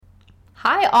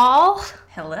Hi, all.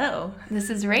 Hello. This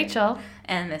is Rachel.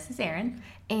 And this is Erin.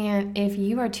 And if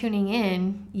you are tuning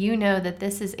in, you know that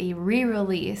this is a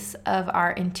re-release of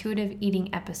our intuitive eating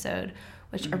episode,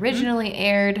 which originally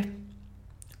aired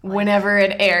whenever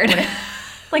it aired.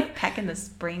 Like back in the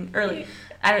spring, early.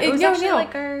 I don't know. It was actually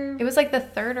like our... It was like the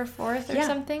 3rd or 4th or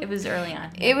something. It was early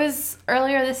on. It was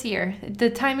earlier this year.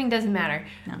 The timing doesn't matter.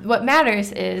 No. What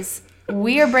matters is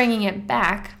we are bringing it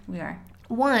back. We are.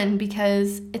 One,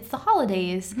 because it's the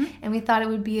holidays, and we thought it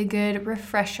would be a good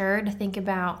refresher to think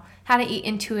about how to eat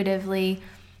intuitively,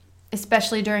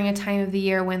 especially during a time of the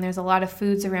year when there's a lot of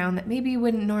foods around that maybe you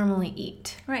wouldn't normally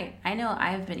eat. Right. I know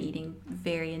I've been eating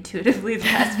very intuitively the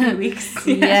past few weeks.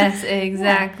 Yes,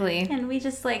 exactly. Yeah. And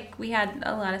we had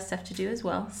a lot of stuff to do as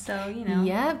well. So,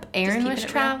 Yep. Erin was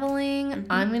traveling.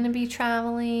 I'm going to be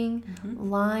traveling.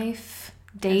 Life,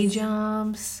 day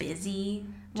jobs. Busy.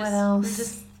 What else?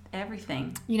 Just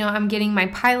everything. I'm getting my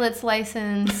pilot's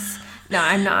license. No,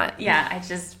 I'm not. Yeah, I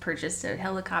just purchased a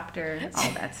helicopter,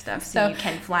 all that stuff, so you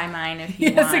can fly mine if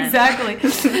you want. Yes, exactly.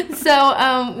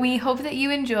 So we hope that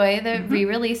you enjoy the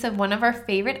re-release of one of our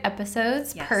favorite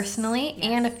episodes personally,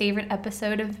 and a favorite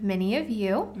episode of many of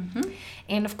you.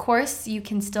 And of course, you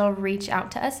can still reach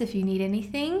out to us if you need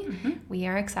anything. We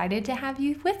are excited to have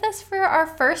you with us for our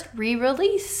first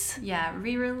re-release. Yeah,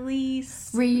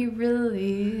 re-release.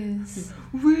 Re-release.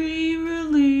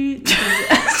 Re-release.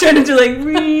 I was trying to do like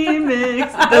remix.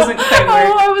 It doesn't quite work.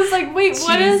 Oh, I was like, wait,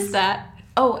 what is that?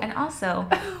 Oh, and also,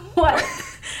 what?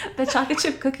 The chocolate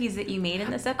chip cookies that you made in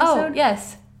this episode. Oh,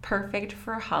 yes. Perfect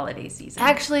for holiday season.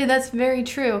 Actually, that's very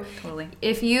true. Totally.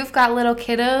 If you've got little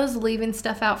kiddos leaving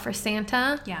stuff out for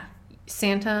Santa,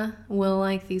 Santa will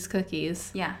like these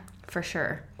cookies. Yeah. For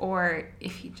sure. Or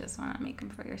if you just want to make them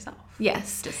for yourself.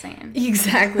 Yes. Just saying.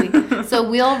 Exactly. So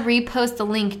we'll repost the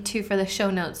link too for the show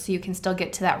notes so you can still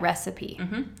get to that recipe.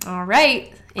 All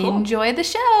right. Cool. Enjoy the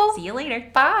show. See you later.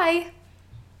 Bye.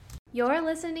 You're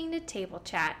listening to Table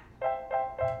Chat.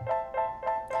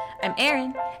 I'm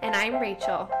Erin. And I'm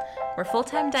Rachel. We're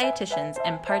full-time dietitians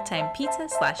and part-time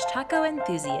pizza/taco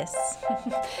enthusiasts.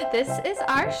 This is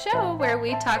our show where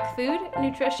we talk food,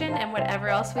 nutrition, and whatever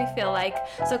else we feel like.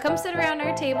 So come sit around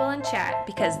our table and chat.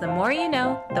 Because the more you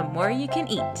know, the more you can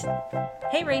eat.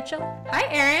 Hey, Rachel. Hi,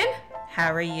 Erin.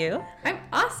 How are you? I'm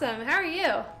awesome. How are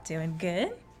you? Doing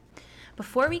good.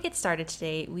 Before we get started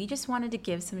today, we just wanted to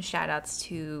give some shout-outs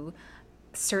to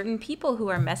certain people who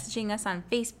are messaging us on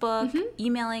Facebook,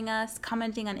 emailing us,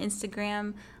 commenting on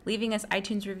Instagram, leaving us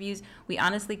iTunes reviews. We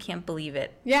honestly can't believe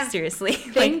it. Yeah. Seriously.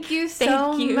 Thank you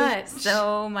so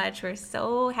much. We're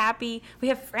so happy. We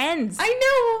have friends.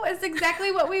 I know. It's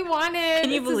exactly what we wanted. Can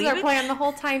you believe it? This is our plan the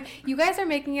whole time. You guys are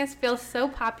making us feel so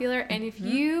popular. And if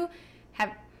you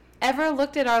have ever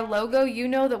looked at our logo, you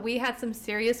know that we had some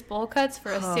serious bowl cuts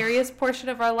for a serious portion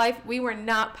of our life. We were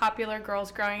not popular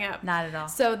girls growing up. Not at all.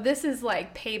 So this is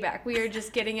like payback. We are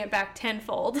just getting it back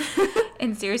tenfold.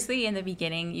 And seriously, in the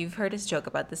beginning, you've heard us joke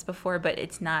about this before, but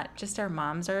it's not just our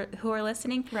moms who are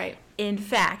listening. Right. In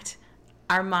fact,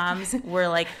 our moms were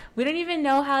like, we don't even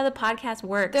know how the podcast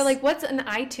works. They're like, what's an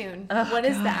iTunes? What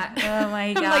is that? Oh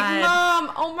my God. I'm like,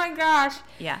 Mom, oh my gosh.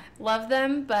 Yeah. Love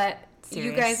them, but Serious.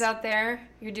 You guys out there,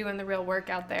 you're doing the real work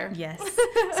out there. Yes.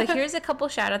 So here's a couple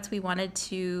shout outs we wanted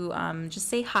to just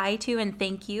say hi to and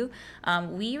thank you.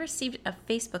 We received a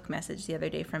Facebook message the other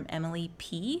day from Emily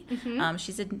P.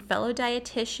 She's a fellow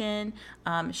dietitian.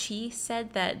 She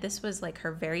said that this was like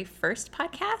her very first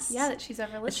podcast. Yeah, that she's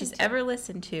ever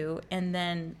listened to. And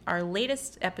then our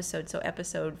latest episode, so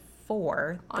episode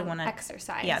 4, the one on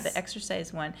exercise. Yeah, the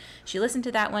exercise one. She listened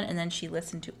to that one, and then she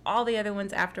listened to all the other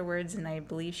ones afterwards, and I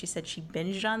believe she said she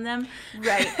binged on them.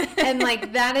 Right. And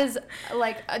like that is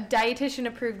like a dietitian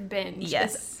approved binge.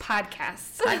 Yes.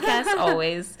 Podcasts. Podcasts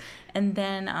always. And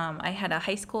then I had a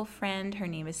high school friend. Her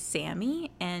name is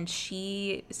Sammy, and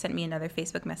she sent me another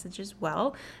Facebook message as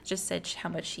well. Just said how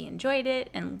much she enjoyed it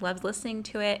and loved listening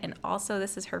to it. And also,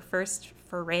 this is her first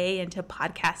foray into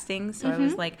podcasting. So I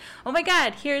was like, oh my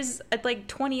God, here's like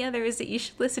 20 others that you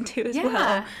should listen to as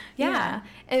well. Yeah.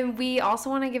 And we also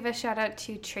want to give a shout out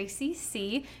to Tracy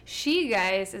C. She,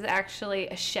 guys, is actually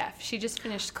a chef. She just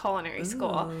finished culinary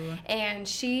school. And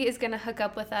she is going to hook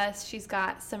up with us. She's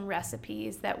got some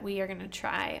recipes that we are going to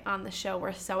try on the show.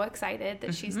 We're so excited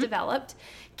that she's developed.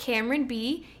 Cameron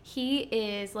B., he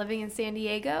is living in San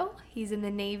Diego. He's in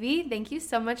the Navy. Thank you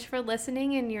so much for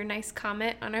listening and your nice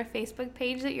comment on our Facebook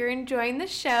page that you're enjoying the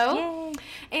show. Yay.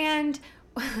 And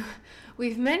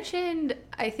we've mentioned,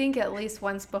 I think at least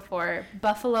once before,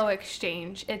 Buffalo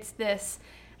Exchange. It's this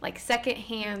like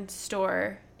secondhand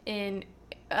store in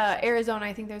Arizona.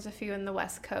 I think there's a few in the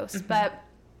West Coast, but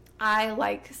I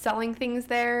like selling things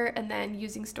there and then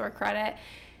using store credit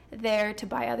there to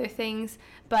buy other things.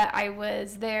 But I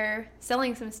was there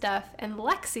selling some stuff, and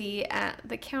Lexi at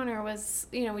the counter was,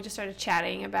 we just started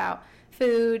chatting about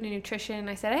food and nutrition.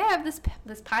 I said, I have this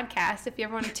podcast if you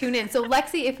ever want to tune in. So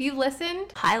Lexi, if you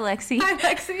listened. Hi, Lexi. Hi,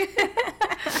 Lexi.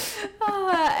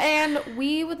 And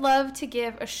we would love to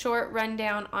give a short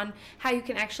rundown on how you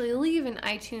can actually leave an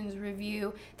iTunes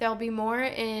review. There'll be more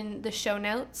in the show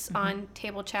notes on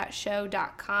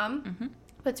tablechatshow.com. Mm-hmm.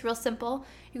 But it's real simple.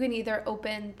 You can either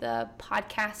open the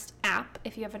podcast app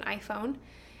if you have an iPhone,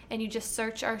 and you just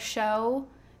search our show,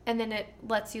 and then it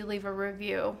lets you leave a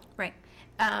review. Right.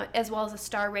 As well as a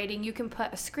star rating. You can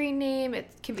put a screen name. It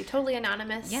can be totally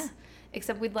anonymous. Yeah.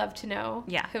 Except we'd love to know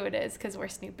who it is because we're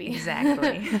Snoopy.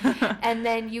 Exactly. And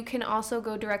then you can also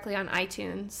go directly on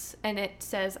iTunes, and it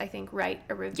says, I think, write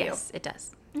a review. Yes, it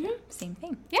does. Mm-hmm. Same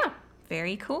thing. Yeah.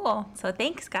 Very cool. So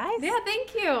thanks, guys. Yeah,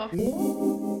 thank you.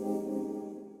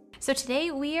 So today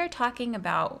we are talking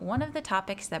about one of the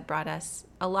topics that brought us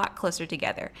a lot closer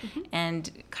together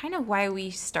and kind of why we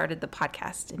started the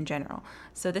podcast in general.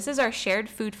 So this is our shared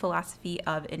food philosophy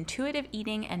of intuitive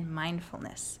eating and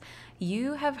mindfulness.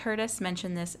 You have heard us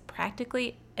mention this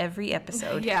practically every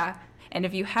episode. Yeah. And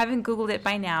if you haven't Googled it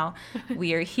by now,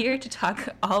 we are here to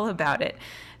talk all about it.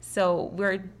 So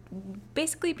we're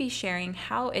basically be sharing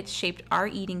how it's shaped our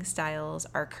eating styles,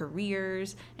 our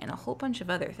careers, and a whole bunch of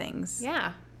other things.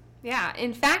 Yeah. Yeah.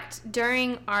 In fact,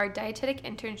 during our dietetic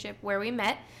internship where we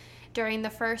met, during the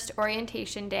first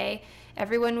orientation day,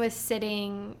 everyone was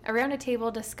sitting around a table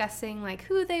discussing like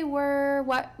who they were,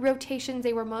 what rotations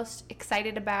they were most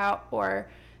excited about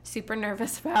or super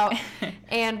nervous about,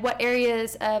 and what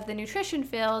areas of the nutrition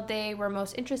field they were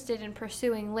most interested in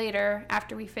pursuing later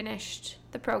after we finished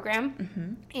the program.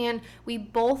 Mm-hmm. And we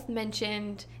both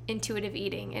mentioned intuitive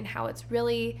eating and how it's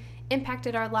really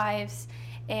impacted our lives,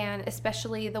 and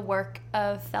especially the work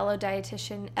of fellow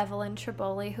dietitian Evelyn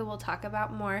Triboli, who we'll talk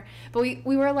about more. But we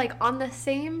were like on the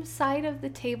same side of the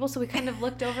table, so we kind of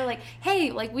looked over like,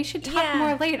 hey, like we should talk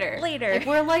more later. Like,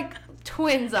 we're like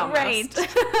twins almost.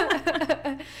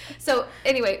 Right. So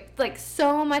anyway, like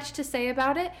so much to say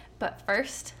about it, but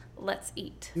first, let's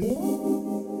eat.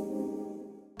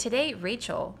 Today,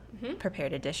 Rachel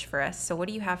prepared a dish for us. So what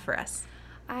do you have for us?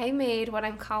 I made what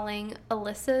I'm calling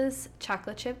Alyssa's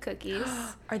chocolate chip cookies.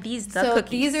 Are these the cookies? So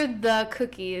these are the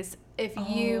cookies. If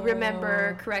you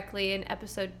remember correctly in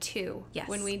episode 2,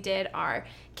 when we did our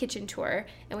kitchen tour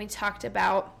and we talked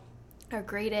about our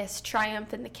greatest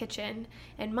triumph in the kitchen.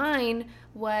 And mine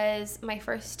was my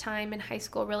first time in high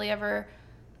school really ever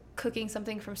cooking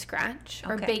something from scratch,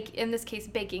 or in this case,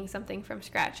 baking something from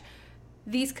scratch.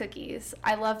 These cookies,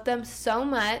 I love them so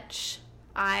much.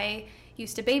 I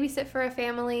used to babysit for a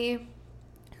family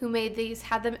who made these,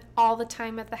 had them all the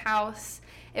time at the house.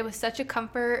 It was such a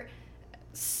comfort,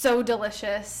 so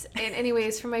delicious. And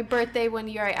anyways, for my birthday one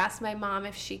year, I asked my mom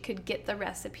if she could get the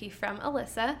recipe from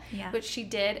Alyssa, which she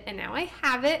did, and now I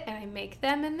have it, and I make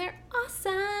them, and they're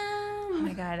awesome. Oh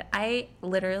my God, I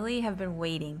literally have been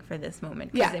waiting for this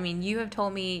moment. Because, I mean, you have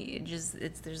told me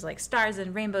there's like stars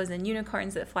and rainbows and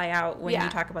unicorns that fly out when you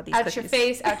talk about these cookies. Out your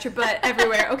face, out your butt,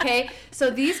 everywhere, okay? So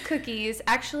these cookies,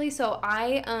 actually,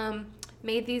 I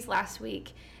made these last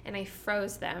week, and I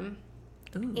froze them.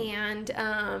 Ooh. And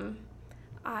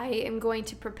I am going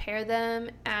to prepare them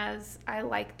as I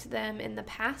liked them in the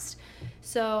past.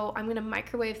 So I'm going to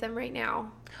microwave them right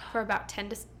now for about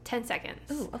 10 seconds.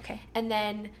 Ooh, okay. And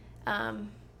then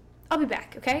I'll be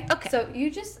back, okay? Okay. So you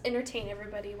just entertain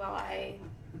everybody while I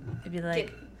It'd be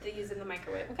like get these in the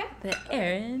microwave, okay? The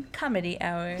Erin Comedy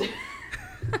Hour.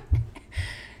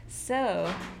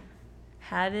 So,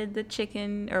 how did the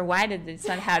chicken, or why did the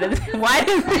son, why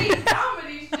did Great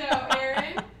comedy show,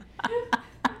 Erin.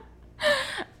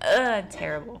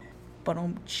 Terrible.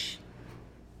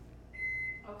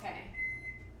 Okay.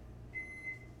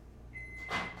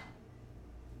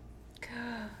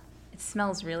 It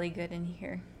smells really good in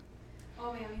here.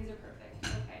 Oh man, these are perfect.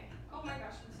 Okay. Oh my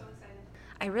gosh, I'm so excited.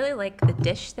 I really like the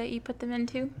dish that you put them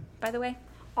into, by the way.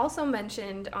 Also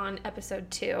mentioned on episode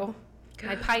 2,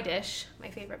 my pie dish, my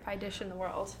favorite pie dish in the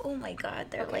world. Oh my God,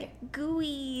 they're like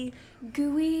gooey.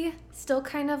 Gooey, still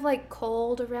kind of like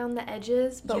cold around the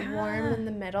edges, but warm in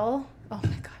the middle. Oh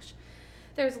my gosh.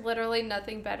 There's literally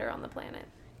nothing better on the planet.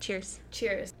 Cheers.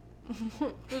 Cheers.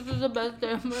 This is the best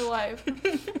day of my life.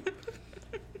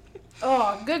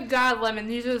 Oh, good God, Lemon.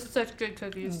 These are such good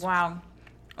cookies. Wow.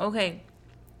 Okay.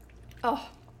 Oh.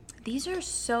 These are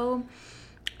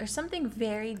there's something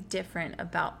very different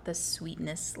about the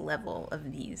sweetness level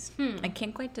of these. I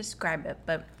can't quite describe it,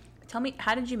 but tell me,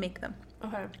 how did you make them?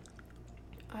 Okay.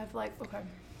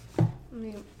 Let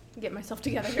me get myself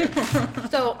together here.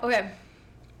 So, okay.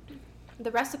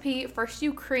 The recipe, first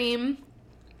you cream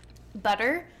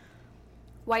butter,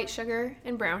 white sugar,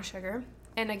 and brown sugar.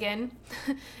 And again,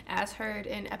 as heard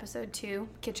in episode 2,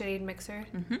 KitchenAid mixer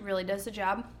really does the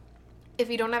job. If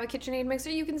you don't have a KitchenAid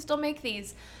mixer, you can still make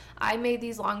these. I made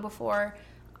these long before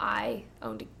I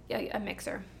owned a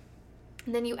mixer.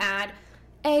 And then you add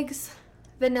eggs,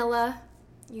 vanilla.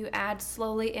 You add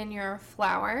slowly in your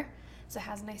flour, so it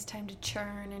has a nice time to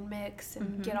churn and mix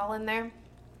and get all in there.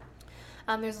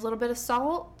 There's a little bit of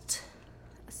salt,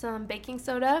 some baking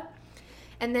soda,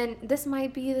 and then this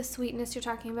might be the sweetness you're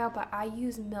talking about, but I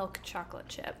use milk chocolate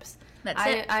chips. That's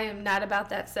it. I am not about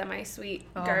that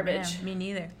semi-sweet garbage. Man, me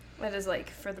neither. That is like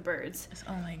for the birds.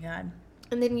 Oh my God.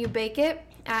 And then you bake it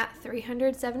at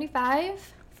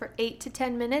 375 for 8 to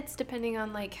 10 minutes, depending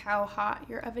on like how hot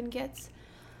your oven gets.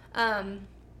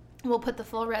 We'll put the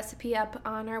full recipe up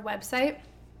on our website.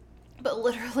 But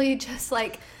literally just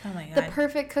like the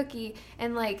perfect cookie.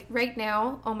 And like right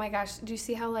now, oh my gosh, do you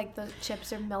see how like the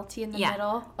chips are melty in the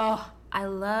middle? Oh, I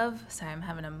love, sorry, I'm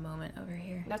having a moment over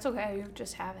here. That's okay, you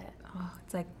just have it. Oh,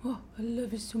 it's like, oh, I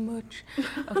love it so much.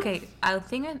 Okay, I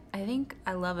think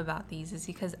I love about these is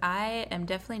because I am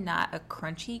definitely not a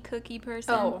crunchy cookie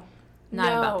person. Oh,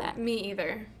 not about that. Me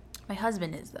either. My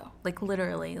husband is though, like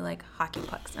literally like hockey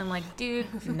pucks. I'm like, dude,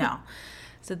 no.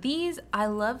 So these, I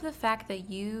love the fact that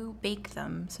you bake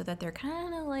them so that they're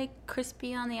kind of like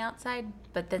crispy on the outside,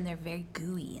 but then they're very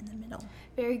gooey in the middle.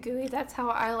 Very gooey. That's how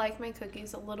I like my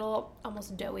cookies, a little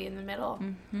almost doughy in the middle.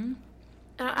 And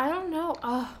I don't know.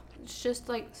 Oh, it's just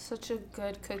like such a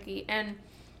good cookie. And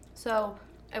so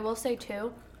I will say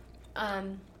too, I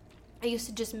used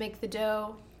to just make the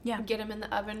dough, get them in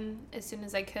the oven as soon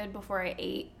as I could before I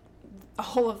ate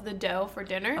all of the dough for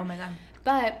dinner. Oh my God.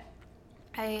 But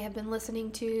I have been listening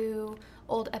to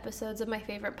old episodes of my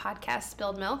favorite podcast,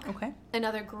 Spilled Milk. Okay.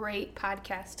 Another great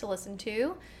podcast to listen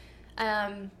to.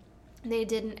 They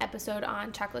did an episode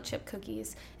on chocolate chip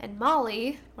cookies. And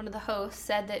Molly, one of the hosts,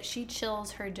 said that she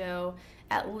chills her dough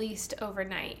at least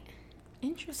overnight.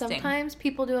 Interesting. Sometimes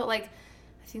people do it like,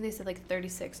 I think they said like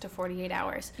 36 to 48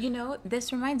 hours. You know,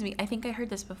 this reminds me, I think I heard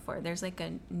this before. There's like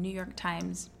a New York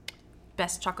Times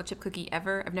best chocolate chip cookie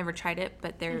ever. I've never tried it,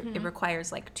 but it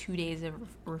requires like 2 days of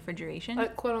refrigeration.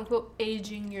 Like quote unquote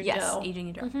aging your dough. Yes,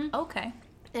 aging your dough. Okay.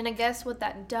 And I guess what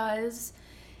that does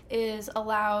is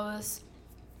allows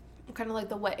kind of like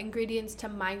the wet ingredients to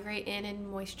migrate in and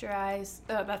moisturize.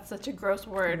 Oh, that's such a gross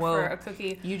word for a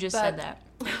cookie. You just said that.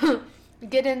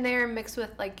 Get in there and mix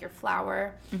with like your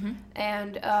flour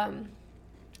and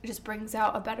it just brings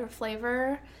out a better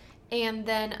flavor. And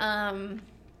then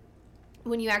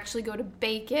when you actually go to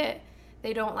bake it,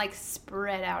 they don't like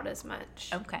spread out as much.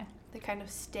 Okay. They kind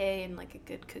of stay in like a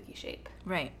good cookie shape.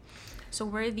 Right. So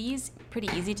were these pretty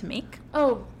easy to make?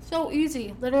 Oh, so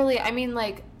easy. Literally, I mean,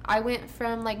 like, I went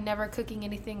from like never cooking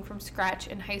anything from scratch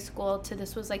in high school to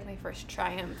this was like my first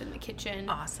triumph in the kitchen.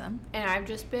 Awesome. And I've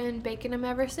just been baking them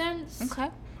ever since. Okay.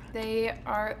 They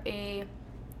are a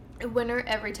winner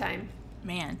every time.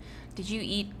 Man, did you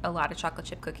eat a lot of chocolate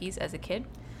chip cookies as a kid?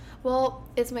 Well,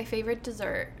 it's my favorite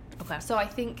dessert. Okay. So I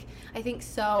think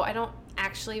so. I don't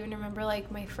actually even remember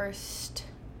like my first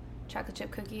chocolate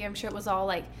chip cookie. I'm sure it was all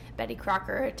like Betty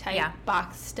Crocker type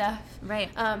box stuff. Right.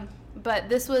 But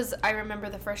this was, I remember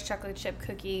the first chocolate chip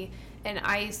cookie, and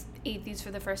I ate these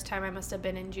for the first time. I must have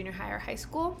been in junior high or high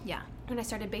school. Yeah. When I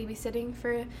started babysitting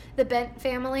for the Bent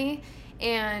family,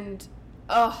 and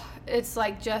it's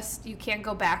like just, you can't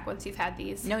go back once you've had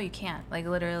these. No, you can't. Like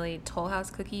literally Toll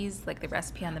House cookies, like the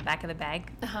recipe on the back of the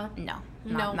bag. No,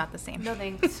 not the same. No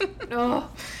thanks. These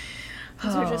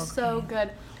are just so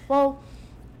good. Well,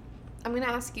 I'm going to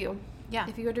ask you. Yeah.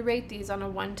 If you were to rate these on a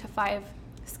 1 to 5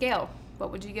 scale,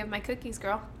 what would you give my cookies,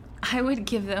 girl? I would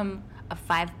give them a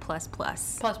 5++.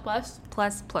 Plus?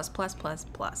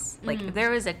 Plus. Like, if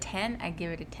there was a 10, I'd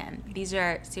give it a 10. These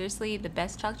are seriously the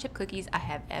best chocolate chip cookies I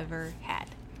have ever had.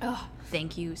 Oh,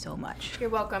 thank you so much. You're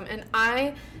welcome. And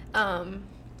I am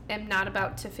not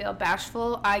about to feel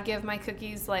bashful. I give my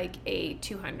cookies like a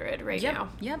 200 right now.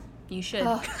 Yep, you should.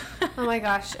 Oh my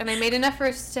gosh. And I made enough for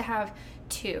us to have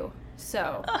 2.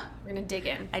 So we're going to dig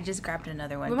in. I just grabbed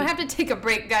another one. We might have to take a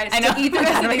break, guys, to eat the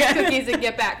rest of these cookies and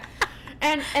get back.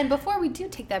 And before we do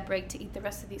take that break to eat the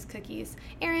rest of these cookies,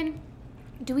 Erin,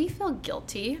 do we feel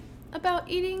guilty about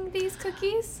eating these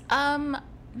cookies?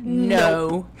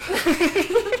 No.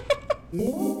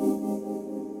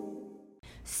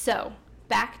 So,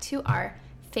 back to our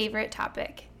favorite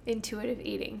topic, intuitive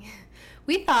eating.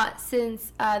 We thought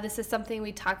since this is something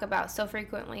we talk about so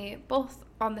frequently, both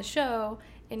on the show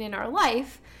and in our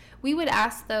life, we would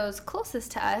ask those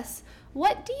closest to us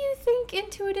What do you think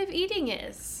intuitive eating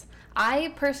is?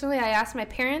 I asked my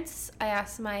parents, I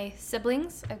asked my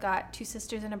siblings, I've got 2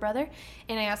 sisters and a brother,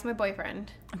 and I asked my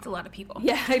boyfriend. That's a lot of people.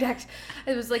 Yeah,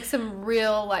 it was like some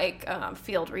real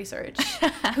field research.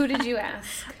 Who did you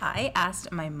ask? I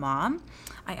asked my mom,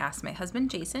 I asked my husband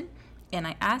Jason, and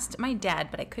I asked my dad,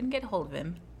 but I couldn't get hold of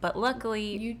him. But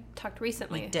luckily, You talked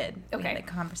recently. we did. Okay. We had a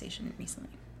conversation recently.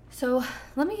 So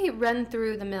let me run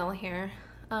through the mill here.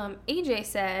 AJ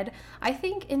said, I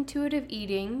think intuitive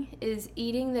eating is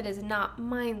eating that is not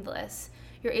mindless.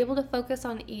 You're able to focus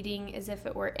on eating as if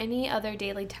it were any other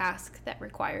daily task that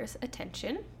requires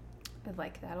attention. I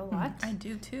like that a lot. I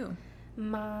do too.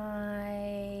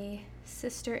 My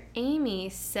sister Amy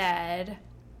said,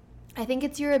 I think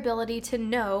it's your ability to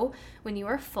know when you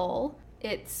are full.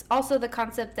 It's also the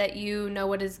concept that you know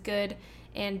what is good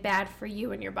and bad for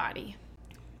you and your body.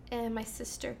 And my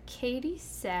sister Katie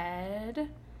said,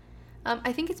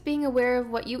 I think it's being aware of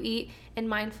what you eat and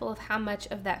mindful of how much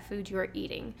of that food you are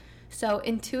eating. So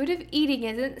intuitive eating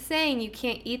isn't saying you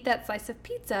can't eat that slice of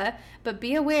pizza, but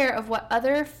be aware of what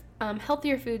other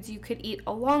healthier foods you could eat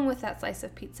along with that slice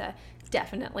of pizza.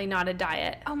 Definitely not a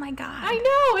diet. Oh my God. I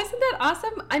know, isn't that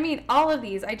awesome? I mean, all of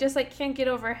these, I just can't get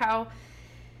over how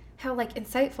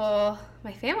insightful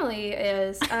my family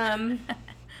is. Let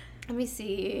me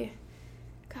see.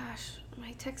 Gosh,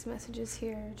 my text messages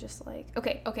here are just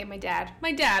okay, my dad.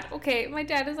 My dad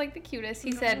is the cutest.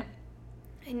 He said,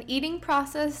 an eating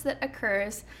process that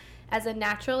occurs as a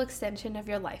natural extension of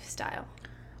your lifestyle.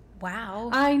 Wow.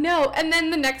 I know. And then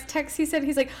the next text he's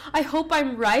like, I hope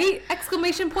I'm right!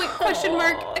 Exclamation point, question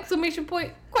mark, exclamation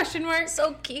point, question mark.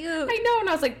 So cute. I know. And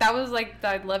I was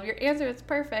I love your answer. It's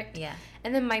perfect. Yeah.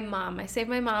 And then my mom, I saved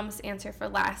my mom's answer for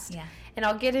last. Yeah. And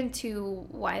I'll get into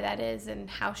why that is and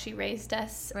how she raised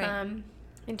us Right.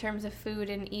 In terms of food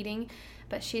and eating.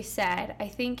 But she said, I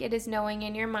think it is knowing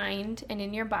in your mind and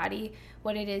in your body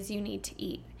what it is you need to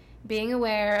eat. Being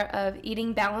aware of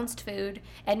eating balanced food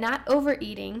and not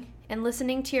overeating, and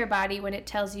listening to your body when it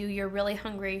tells you you're really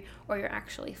hungry or you're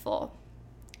actually full.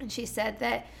 And she said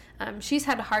that she's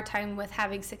had a hard time with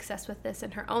having success with this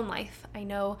in her own life. I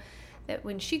know that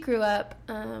when she grew up,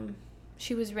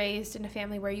 she was raised in a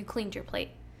family where you cleaned your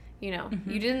plate.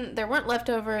 Mm-hmm. There weren't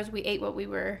leftovers. We ate what we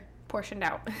were portioned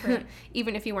out, right.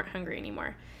 Even if you weren't hungry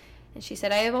anymore. And she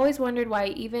said, I have always wondered why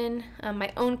even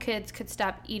my own kids could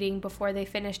stop eating before they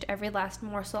finished every last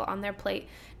morsel on their plate.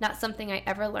 Not something I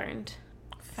ever learned.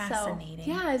 Fascinating.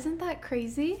 So, yeah, isn't that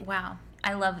crazy? Wow.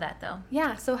 I love that, though.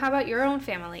 Yeah, so how about your own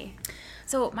family?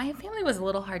 So my family was a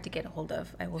little hard to get a hold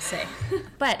of, I will say.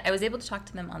 But I was able to talk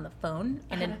to them on the phone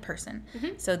and in person.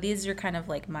 Mm-hmm. So these are kind of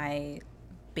my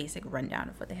basic rundown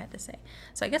of what they had to say.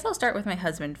 So I guess I'll start with my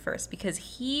husband first, because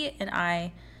he and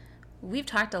I, we've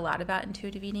talked a lot about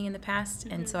intuitive eating in the past.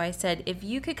 Mm-hmm. And so I said, if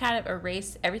you could kind of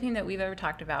erase everything that we've ever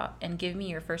talked about and give me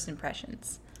your first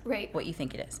impressions, right, what you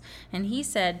think it is. And he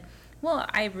said, well,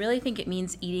 I really think it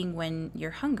means eating when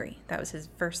you're hungry. That was his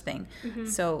first thing. Mm-hmm.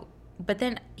 So, but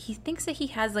then he thinks that he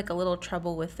has a little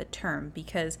trouble with the term,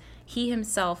 because he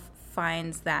himself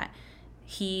finds that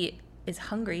he is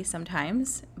hungry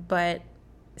sometimes, but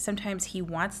sometimes he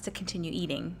wants to continue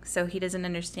eating. So he doesn't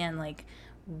understand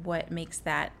what makes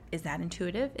that. Is that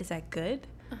intuitive? Is that good?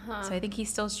 Uh-huh. So I think he's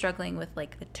still struggling with the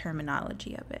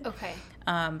terminology of it. Okay.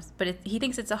 But he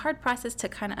thinks it's a hard process to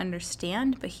kind of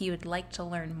understand, but he would like to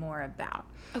learn more about.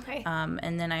 Okay.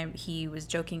 And then he was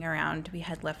joking around. We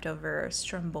had leftover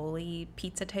stromboli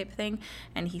pizza type thing,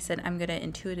 and he said, I'm going to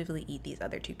intuitively eat these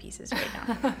other 2 pieces right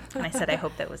now. And I said, I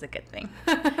hope that was a good thing.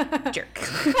 Jerk.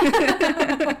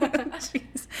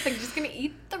 I'm just going to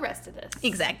eat the rest of this.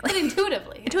 Exactly. But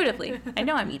intuitively. Intuitively. I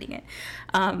know I'm eating it.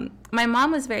 My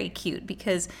mom was very cute,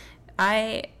 because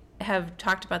I have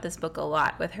talked about this book a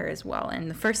lot with her as well. And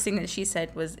the first thing that she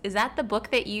said was, is that the book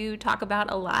that you talk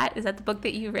about a lot? Is that the book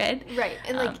that you read? Right.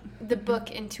 And the book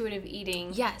Intuitive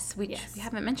Eating. Yes. We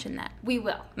haven't mentioned that. We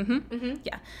will. Mm-hmm. Mm-hmm.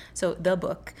 Yeah. So the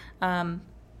book. And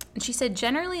she said,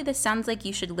 generally, this sounds like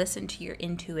you should listen to your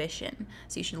intuition.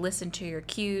 So you should listen to your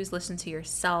cues, listen to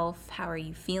yourself. How are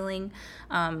you feeling?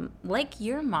 Like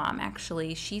your mom,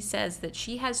 actually, she says that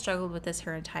she has struggled with this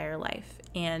her entire life.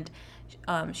 And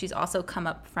she's also come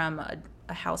up from a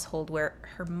household where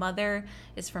her mother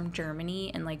is from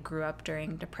Germany and grew up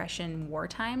during Depression war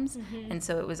times. Mm-hmm. And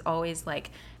so it was always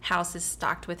houses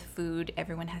stocked with food.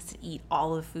 Everyone has to eat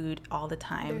all the food all the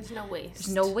time. There's no waste.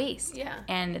 There's no waste. Yeah.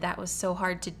 And that was so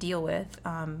hard to deal with.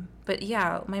 But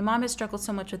yeah, my mom has struggled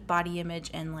so much with body image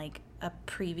and a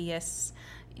previous,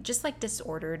 just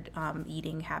disordered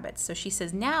eating habits. So she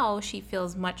says now she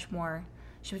feels much more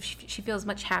she feels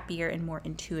much happier and more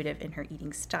intuitive in her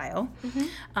eating style.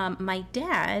 My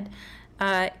dad,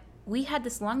 we had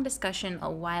this long discussion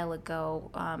a while ago,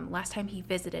 last time he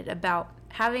visited, about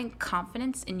having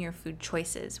confidence in your food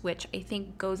choices, which I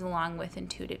think goes along with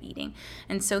intuitive eating.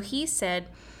 And so he said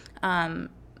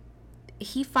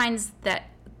he finds that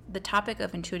the topic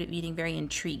of intuitive eating very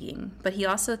intriguing, but he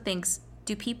also thinks,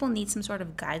 do people need some sort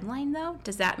of guideline though?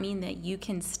 Does that mean that you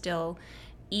can still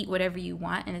eat whatever you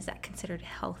want, and is that considered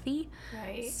healthy?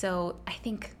 Right. So I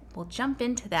think we'll jump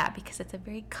into that because it's a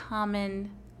very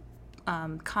common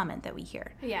comment that we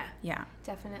hear. Yeah,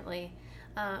 definitely.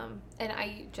 And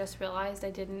I just realized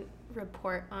I didn't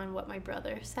report on what my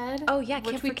brother said. Oh yeah,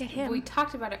 can't forget him. We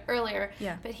talked about it earlier.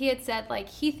 Yeah. But he had said like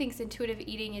he thinks intuitive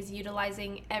eating is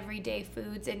utilizing everyday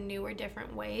foods in new or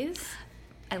different ways.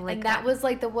 I like and that was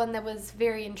like the one that was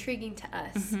very intriguing to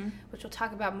us, which we'll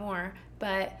talk about more.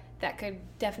 But that could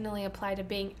definitely apply to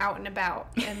being out and about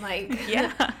and like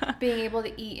being able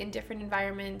to eat in different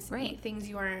environments, eat things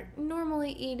you aren't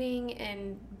normally eating,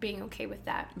 and being okay with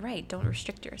that. Right. Don't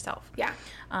restrict yourself. Yeah.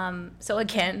 So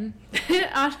again,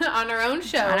 on our own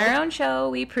show. On our own show,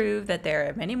 we prove that there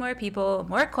are many more people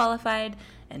more qualified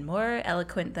and more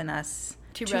eloquent than us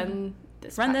to run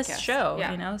this show.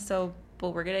 Yeah. You know, so.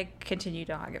 Well, we're going to continue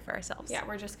to hog it for ourselves. Yeah,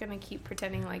 we're just going to keep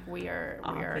pretending like we are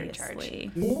in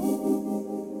charge.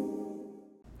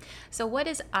 So what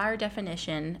is our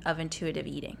definition of intuitive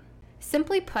eating?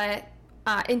 Simply put,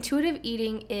 intuitive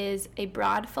eating is a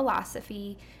broad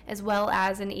philosophy as well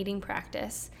as an eating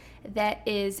practice that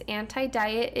is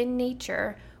anti-diet in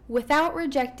nature without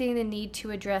rejecting the need to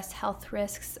address health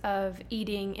risks of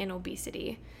eating and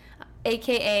obesity.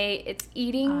 AKA, it's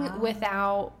eating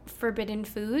without forbidden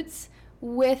foods,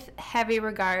 with heavy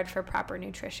regard for proper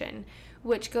nutrition,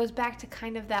 which goes back to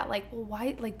kind of that like, well,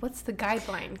 why, like, what's the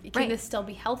guideline? Can this still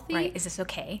be healthy? Right. Is this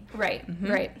okay? Right.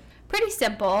 Right. Pretty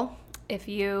simple. If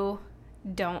you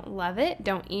don't love it,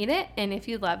 don't eat it. And if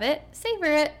you love it, savor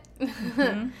it.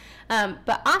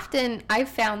 But often I've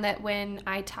found that when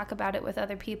I talk about it with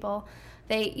other people,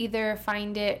 they either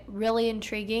find it really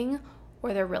intriguing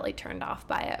or they're really turned off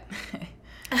by it.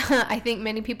 I think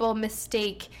many people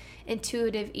mistake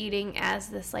intuitive eating as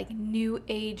this like new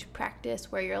age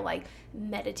practice where you're like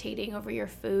meditating over your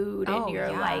food and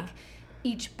you're like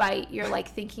each bite you're like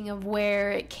thinking of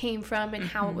where it came from and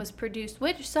how it was produced,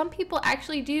 which some people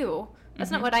actually do.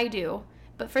 That's not what I do,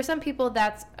 but for some people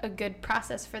that's a good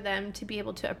process for them to be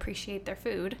able to appreciate their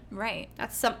food. Right.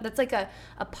 That's like a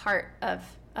part of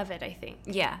it, I think.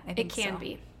 Yeah, I think it can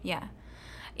be. Yeah.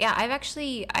 Yeah,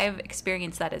 I've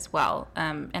experienced that as well,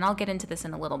 and I'll get into this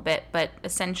in a little bit, but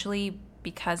essentially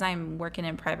because I'm working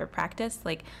in private practice,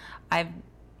 like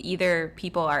either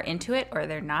people are into it or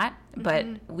they're not, but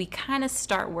we kind of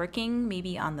start working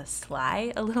maybe on the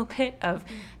sly a little bit of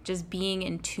just being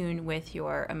in tune with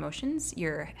your emotions,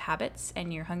 your habits,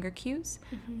 and your hunger cues,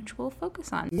 which we'll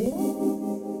focus on.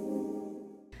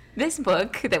 This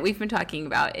book that we've been talking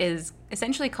about is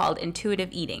essentially called Intuitive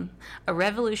Eating, a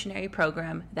revolutionary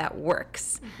program that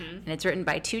works. And it's written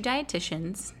by two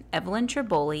dietitians, Evelyn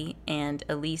Tribole and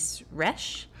Elise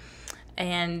Resch.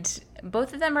 And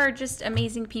both of them are just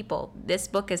amazing people. This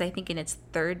book is, I think, in its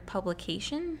third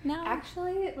publication now.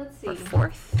 Actually, let's see. Or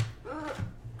fourth?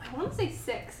 I want to say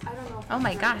 6. I don't know. Oh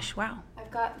my gosh, wow.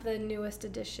 I've got the newest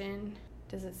edition.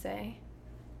 Does it say?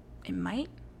 It might.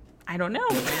 I don't know.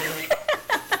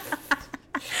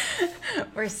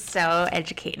 We're so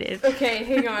educated. Okay,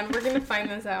 hang on. We're going to find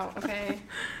this out, okay?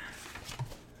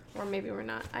 Or maybe we're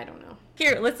not. I don't know.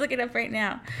 Here, let's look it up right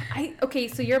now. Okay,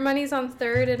 so your money's on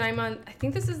 3rd and I'm on, I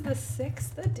think this is the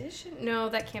 6th edition. No,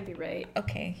 that can't be right.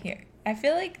 Okay, here. I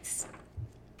feel like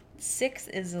 6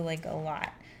 is like a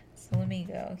lot. So let me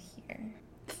go here.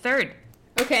 3rd.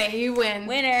 Okay, you win.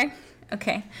 Winner.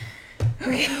 Okay. Oh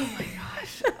my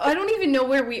gosh. I don't even know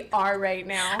where we are right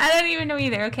now. I don't even know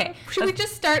either. Okay. Should we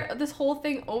just start this whole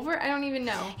thing over? I don't even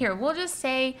know. Here, we'll just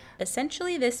say,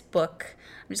 essentially this book,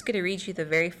 I'm just going to read you the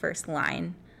very first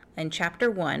line in chapter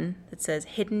 1 that says,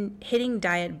 hitting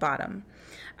diet bottom.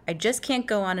 I just can't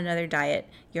go on another diet.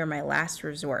 You're my last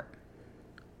resort.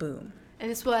 Boom. And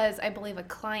this was, I believe, a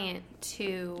client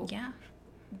to... Yeah.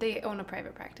 They own a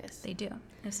private practice. They do.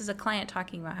 This is a client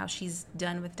talking about how she's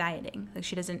done with dieting. Like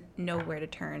she doesn't know where to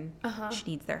turn. She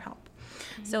needs their help.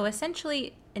 So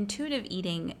essentially, intuitive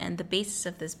eating and the basis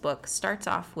of this book starts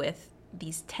off with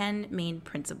these 10 main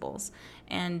principles.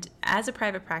 And as a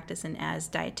private practice and as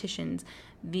dietitians,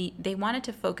 they wanted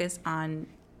to focus on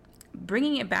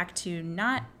bringing it back to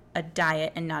not a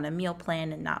diet and not a meal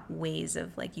plan and not ways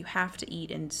of like you have to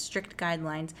eat and strict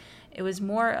guidelines. It was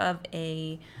more of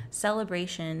a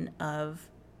celebration of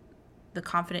the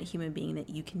confident human being that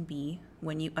you can be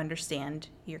when you understand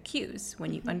your cues,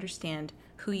 when you understand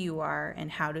who you are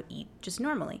and how to eat just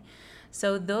normally.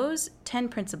 So those 10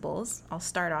 principles, I'll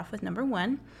start off with number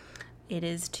 1. It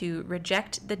is to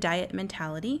reject the diet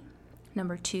mentality.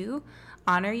 Number 2,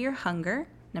 honor your hunger.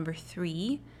 Number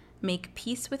 3, make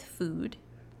peace with food.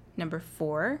 Number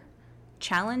 4,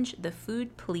 challenge the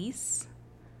food police.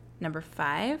 Number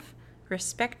 5,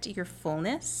 respect your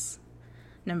fullness.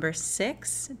 Number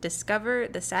 6, discover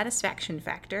the satisfaction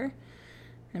factor.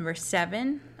 Number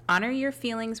 7, honor your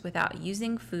feelings without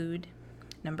using food.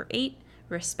 Number 8,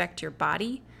 respect your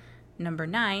body. Number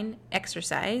 9,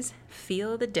 exercise,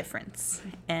 feel the difference.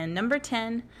 And number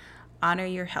 10, honor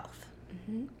your health.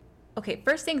 Okay,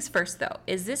 first things first though,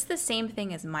 is this the same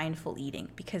thing as mindful eating?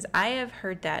 Because I have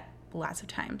heard that lots of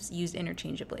times used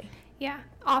interchangeably. Yeah,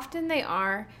 often they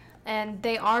are. And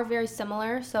they are very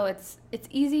similar, so it's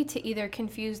easy to either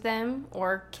confuse them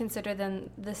or consider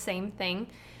them the same thing.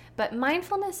 But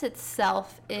mindfulness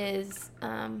itself is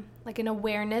like an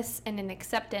awareness and an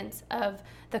acceptance of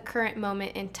the current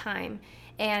moment in time.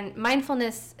 And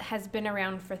mindfulness has been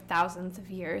around for thousands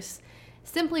of years.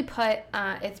 Simply put,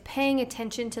 it's paying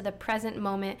attention to the present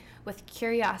moment with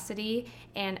curiosity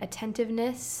and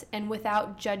attentiveness and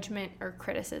without judgment or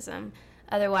criticism.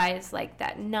 Otherwise, like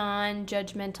that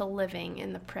non-judgmental living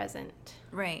in the present.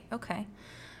 Right. Okay.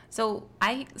 So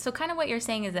kind of what you're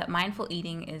saying is that mindful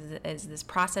eating is this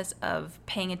process of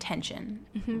paying attention,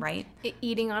 right?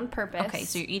 Eating on purpose. Okay.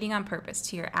 So you're eating on purpose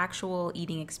to your actual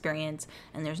eating experience,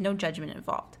 and there's no judgment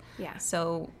involved. Yeah.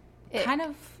 So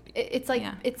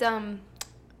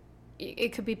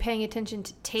It could be paying attention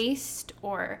to taste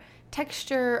or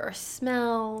texture or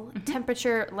smell,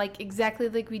 temperature, like exactly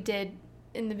like we did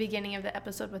in the beginning of the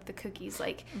episode with the cookies,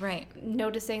 like right.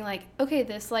 Noticing like, okay,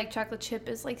 this like chocolate chip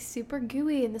is like super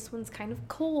gooey and this one's kind of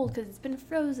cold because it's been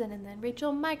frozen and then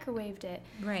Rachel microwaved it.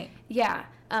 Right. Yeah.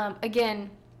 Again,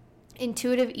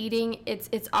 intuitive eating,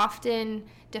 it's often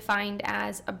defined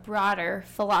as a broader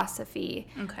philosophy,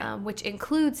 which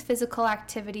includes physical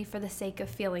activity for the sake of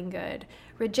feeling good,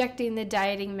 rejecting the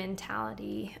dieting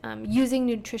mentality, using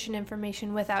nutrition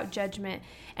information without judgment,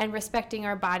 and respecting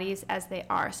our bodies as they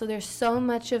are. So there's so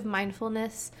much of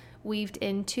mindfulness weaved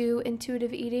into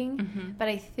intuitive eating, but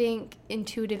I think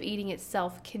intuitive eating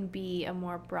itself can be a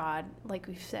more broad, like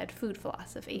we've said, food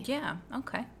philosophy. Yeah,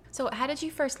 okay. So how did you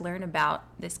first learn about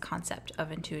this concept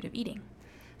of intuitive eating?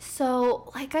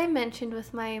 So, like I mentioned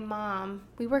with my mom,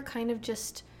 we were kind of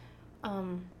just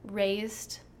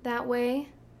raised that way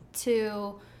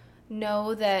to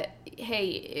know that, hey,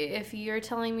 if you're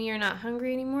telling me you're not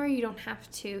hungry anymore, you don't have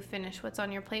to finish what's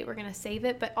on your plate. We're going to save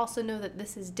it, but also know that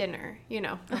this is dinner, you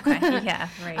know. Okay, yeah,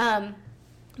 right.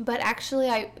 But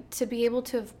actually, to be able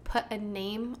to have put a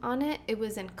name on it, it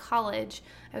was in college.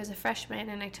 I was a freshman,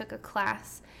 and I took a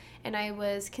class, and I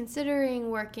was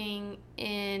considering working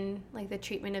in like the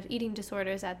treatment of eating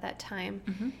disorders at that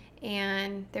time.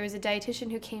 And there was a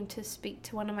dietitian who came to speak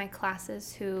to one of my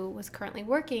classes who was currently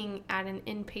working at an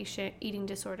inpatient eating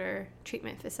disorder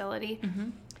treatment facility.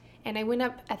 And I went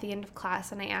up at the end of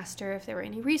class and I asked her if there were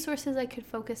any resources I could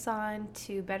focus on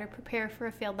to better prepare for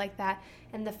a field like that.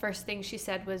 And the first thing she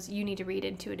said was, you need to read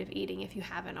Intuitive Eating if you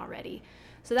haven't already.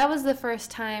 So that was the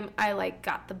first time I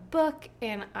got the book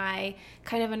and I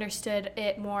kind of understood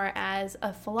it more as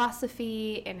a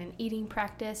philosophy and an eating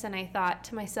practice. And I thought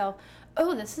to myself,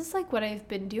 oh, this is what I've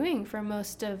been doing for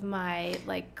most of my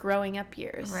growing up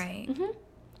years. Right.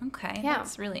 Okay. Yeah.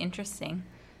 That's really interesting.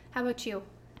 How about you?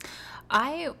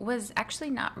 I was actually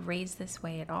not raised this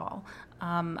way at all.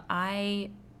 I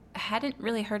hadn't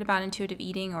really heard about intuitive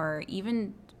eating or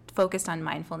even focused on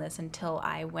mindfulness until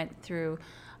I went through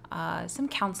some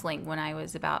counseling when I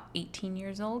was about 18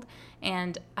 years old.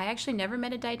 And I actually never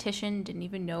met a dietitian, didn't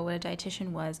even know what a dietitian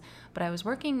was, but I was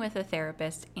working with a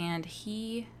therapist and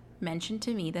he mentioned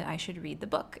to me that I should read the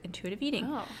book, Intuitive Eating.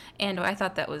 Oh. And I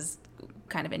thought that was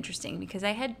kind of interesting because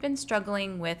I had been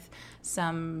struggling with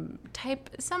some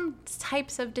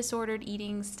types of disordered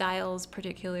eating styles,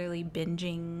 particularly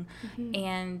binging.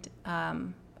 And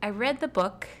I read the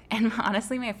book, and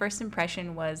honestly, my first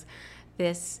impression was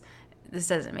this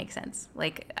doesn't make sense.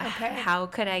 How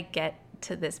could I get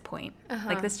to this point?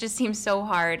 This just seems so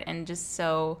hard and just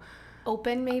so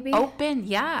open, maybe? Open,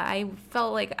 yeah. I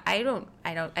felt like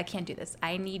I can't do this.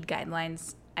 I need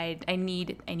guidelines. I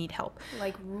need help.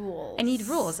 Rules. I need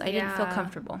rules. I didn't feel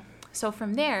comfortable. So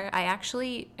from there, I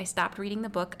stopped reading the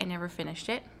book. I never finished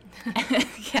it.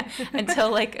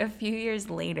 Until a few years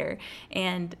later.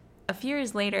 And a few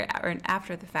years later, or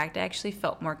after the fact, I actually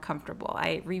felt more comfortable.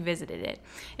 I revisited it.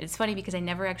 It's funny because I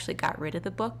never actually got rid of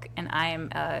the book, and I am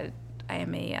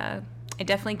a I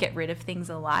definitely get rid of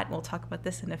things a lot. We'll talk about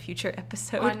this in a future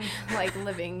episode. On, like,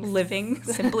 living. Living,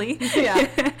 simply.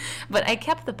 Yeah. But I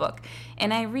kept the book,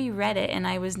 and I reread it, and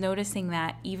I was noticing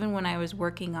that even when I was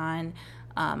working on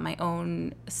my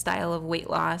own style of weight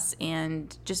loss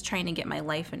and just trying to get my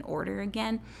life in order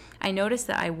again, I noticed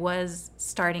that I was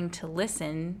starting to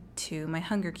listen to my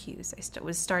hunger cues. I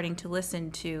was starting to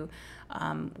listen to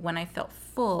when I felt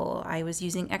full. I was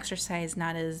using exercise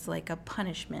not as like a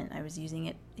punishment. I was using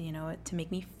it, to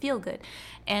make me feel good.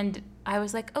 And I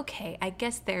was like, okay, I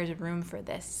guess there's room for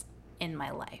this in my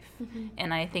life. Mm-hmm.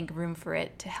 And I think room for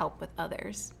it to help with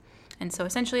others. And so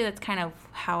essentially that's kind of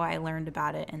how I learned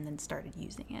about it and then started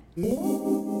using it.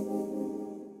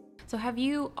 So have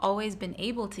you always been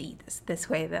able to eat this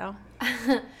way, though?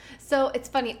 So it's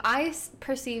funny. I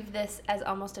perceive this as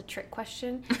almost a trick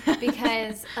question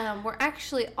because we're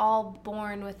actually all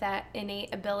born with that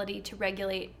innate ability to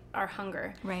regulate our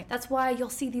hunger. Right. That's why you'll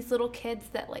see these little kids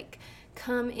that like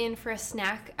come in for a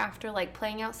snack after like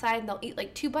playing outside, and they'll eat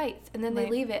like 2 bites and then they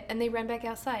leave it and they run back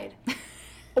outside.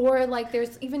 Or, like,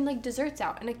 there's even, like, desserts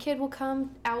out, and a kid will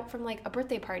come out from, like, a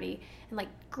birthday party and, like,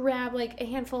 grab, like, a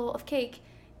handful of cake,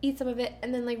 eat some of it,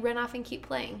 and then, like, run off and keep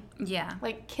playing. Yeah.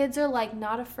 Like, kids are, like,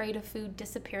 not afraid of food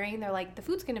disappearing. They're like, the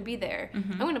food's going to be there.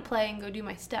 Mm-hmm. I'm going to play and go do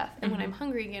my stuff. And when I'm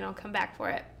hungry again, I'll come back for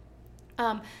it.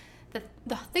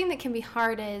 The thing that can be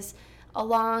hard is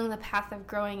along the path of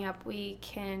growing up, we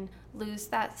can lose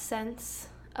that sense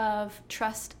of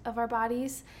trust of our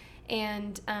bodies,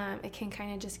 and it can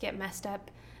kind of just get messed up.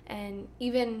 And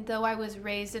even though I was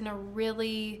raised in a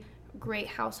really great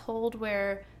household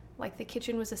where, like, the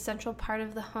kitchen was a central part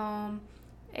of the home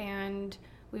and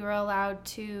we were allowed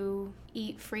to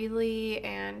eat freely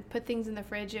and put things in the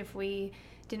fridge if we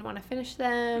didn't want to finish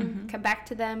them, come back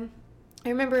to them. I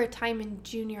remember a time in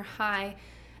junior high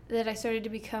that I started to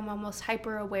become almost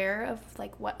hyper aware of,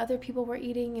 like, what other people were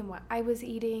eating and what I was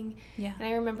eating. Yeah. And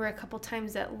I remember a couple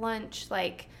times at lunch,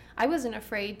 like, I wasn't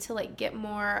afraid to, like, get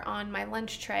more on my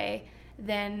lunch tray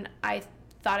than I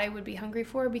thought I would be hungry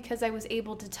for, because I was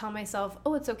able to tell myself,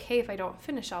 oh, it's okay if I don't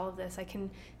finish all of this. I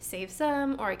can save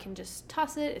some, or I can just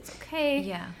toss it. It's okay.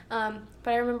 Yeah.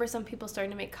 But I remember some people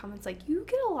starting to make comments like, you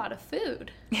get a lot of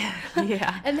food.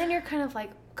 Yeah. And then you're kind of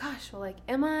like, gosh, well, like,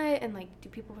 am I? And, like, do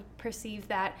people perceive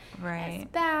that as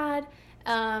bad?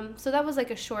 So that was,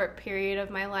 like, a short period of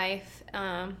my life.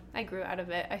 I grew out of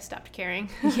it. I stopped caring.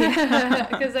 Yeah.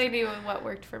 Because I knew what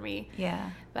worked for me. Yeah.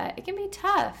 But it can be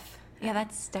tough. Yeah,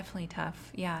 that's definitely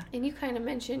tough. Yeah. And you kind of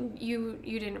mentioned you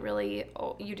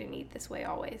didn't eat this way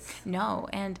always. No,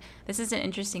 and this is an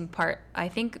interesting part. I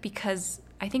think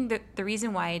that the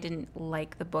reason why I didn't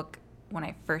like the book when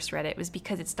I first read it was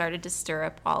because it started to stir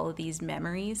up all of these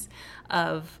memories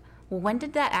of, well, when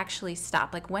did that actually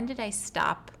stop? Like, when did I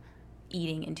stop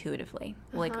eating intuitively?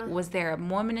 Like, was there a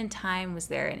moment in time? Was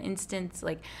there an instance?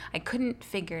 Like, I couldn't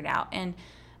figure it out. And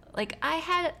like, I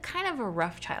had kind of a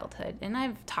rough childhood, and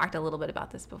I've talked a little bit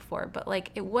about this before, but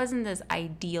like, it wasn't this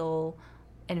ideal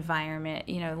environment,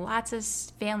 lots of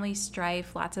family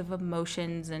strife, lots of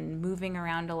emotions, and moving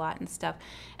around a lot and stuff.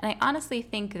 And I honestly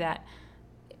think that,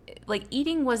 like,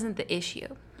 eating wasn't the issue.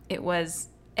 It was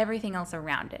everything else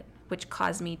around it, which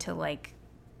caused me to, like,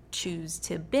 choose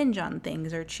to binge on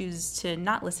things or choose to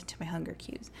not listen to my hunger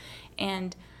cues.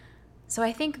 And so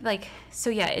I think, like,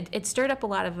 it stirred up a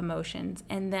lot of emotions.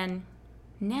 And then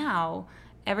now,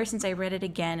 ever since I read it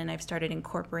again and I've started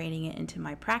incorporating it into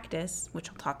my practice, which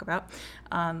I'll talk about,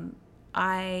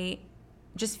 I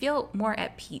just feel more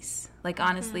at peace. Like,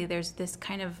 honestly, there's this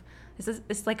kind of,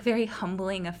 this like very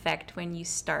humbling effect when you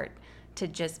start to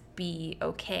just be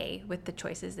okay with the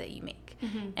choices that you make.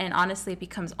 And honestly, it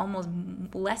becomes almost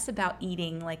less about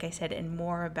eating, like I said, and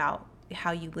more about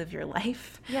how you live your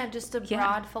life. Yeah, just a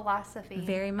broad philosophy.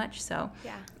 Very much so.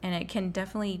 Yeah. And it can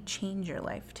definitely change your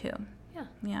life too. Yeah.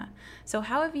 Yeah. So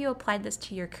how have you applied this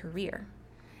to your career?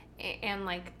 And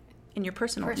like in your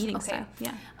personal eating style?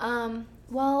 Yeah.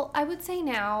 Well, I would say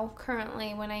now,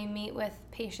 currently, when I meet with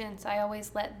patients, I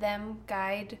always let them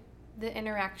guide the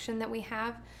interaction that we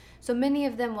have. So many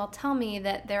of them will tell me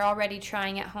that they're already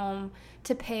trying at home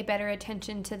to pay better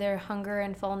attention to their hunger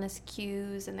and fullness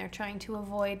cues, and they're trying to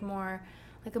avoid more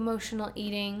like emotional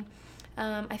eating.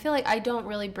 I feel like I don't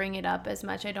really bring it up as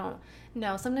much. I don't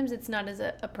know. Sometimes it's not as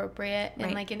appropriate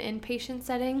in like an inpatient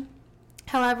setting.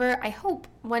 However, I hope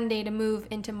one day to move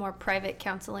into more private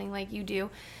counseling like you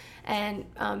do, and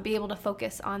be able to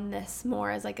focus on this more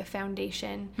as like a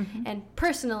foundation. And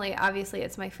personally, obviously,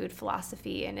 it's my food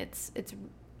philosophy, and it's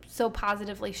so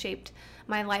positively shaped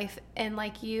my life. And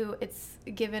like you, it's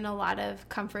given a lot of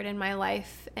comfort in my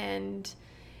life and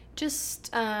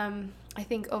just I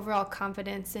think overall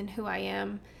confidence in who I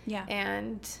am. Yeah.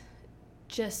 And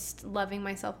just loving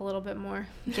myself a little bit more.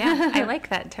 Yeah, I like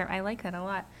that term. I like that a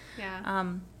lot. Yeah.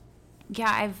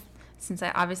 Since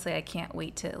I can't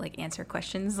wait to like answer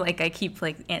questions. Like I keep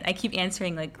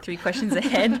answering like 3 questions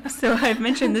ahead. So I've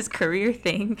mentioned this career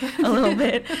thing a little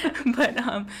bit,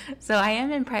 but so I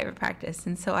am in private practice,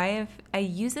 and so I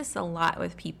use this a lot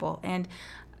with people, and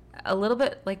a little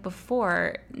bit like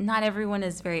before, not everyone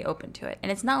is very open to it.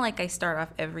 And it's not like I start off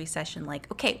every session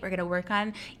like, okay, we're going to work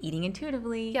on eating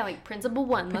intuitively. Yeah, like principle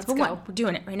 1, let's go. We're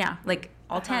doing it right now. Like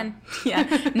all 10.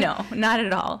 Yeah. No, not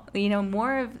at all. You know,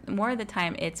 more of the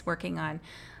time it's working on,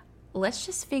 let's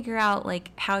just figure out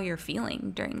like how you're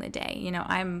feeling during the day. You know,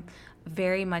 I'm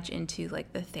very much into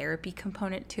like the therapy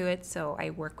component to it, so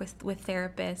I work with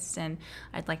therapists, and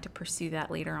I'd like to pursue that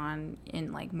later on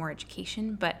in like more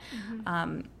education. But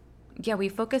yeah, we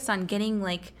focus on getting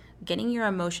your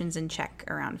emotions in check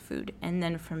around food. And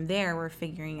then from there, we're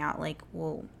figuring out like,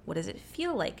 well, what does it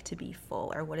feel like to be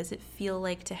full? Or what does it feel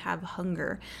like to have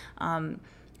hunger? And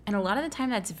a lot of the time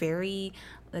that's very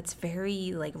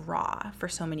like raw for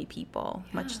so many people,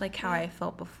 much like how I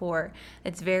felt before.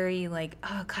 It's very like,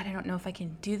 oh God, I don't know if I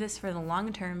can do this for the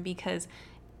long term, because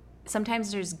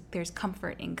sometimes there's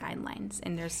comfort in guidelines,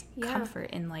 and there's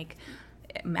comfort in like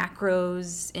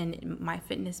macros in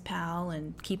MyFitnessPal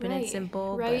and keeping it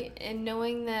simple, right? And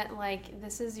knowing that like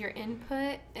this is your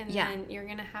input, and then you're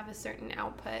gonna have a certain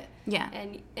output.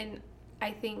 And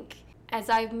I think as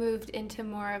I've moved into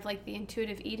more of like the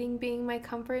intuitive eating being my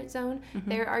comfort zone,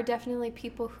 there are definitely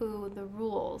people who the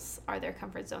rules are their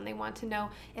comfort zone. They want to know,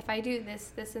 if I do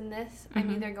this, this, and this,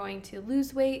 I'm either going to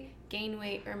lose weight, gain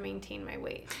weight, or maintain my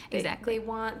weight. They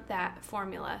want that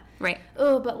formula. Right.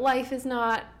 Oh, but life is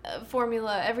not a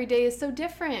formula. Every day is so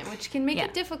different, which can make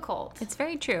it difficult. It's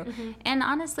very true. And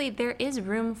honestly, there is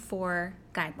room for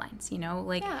guidelines, you know,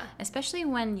 like especially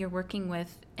when you're working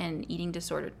with an eating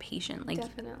disordered patient. Like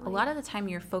a lot of the time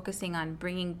you're focusing on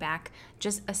bringing back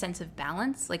just a sense of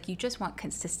balance. Like you just want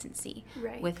consistency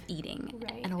with eating.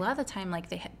 And a lot of the time like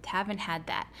they haven't had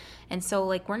that. And so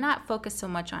like we're not focused so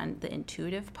much on the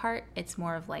intuitive part. It's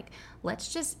more of like,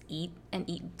 let's just eat and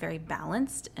eat very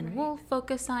balanced, and we'll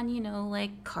focus on, you know,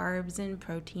 like carbs and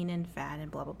protein and fat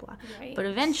and blah, blah, blah. But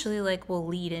eventually like we'll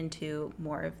lead into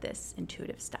more of this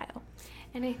intuitive style.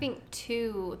 And I think,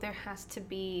 too, there has to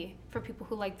be, for people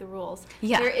who like the rules,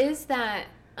 there is that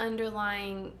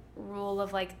underlying rule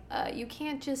of, like, you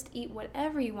can't just eat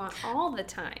whatever you want all the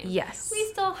time. Yes. We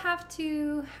still have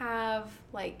to have,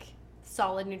 like,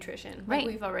 solid nutrition, like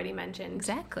we've already mentioned.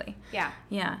 Exactly. Yeah.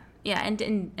 Yeah. Yeah,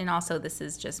 and also this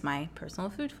is just my personal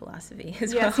food philosophy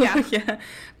as well. Yeah.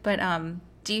 But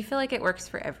do you feel like it works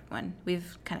for everyone?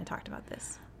 We've kind of talked about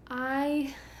this.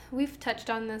 We've touched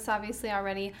on this obviously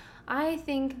already. I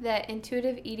think that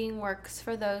intuitive eating works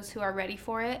for those who are ready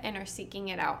for it and are seeking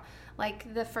it out.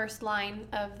 Like the first line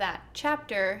of that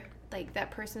chapter, like that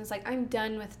person's like, I'm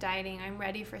done with dieting. I'm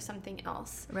ready for something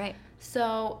else. Right.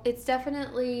 So it's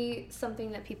definitely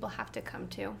something that people have to come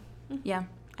to. Yeah,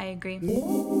 I agree.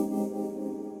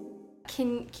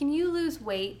 Can you lose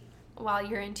weight while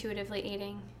you're intuitively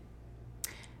eating?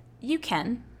 You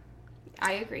can.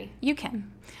 I agree. You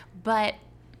can. But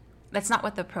that's not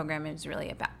what the program is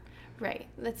really about. Right.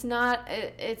 It's not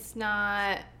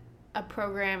a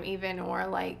program even, or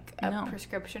like a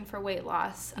prescription for weight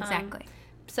loss. Exactly.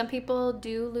 Some people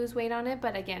do lose weight on it,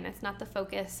 but again, it's not the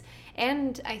focus.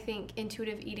 And I think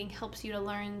intuitive eating helps you to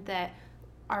learn that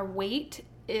our weight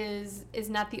is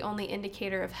not the only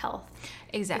indicator of health.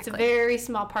 Exactly. It's a very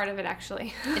small part of it,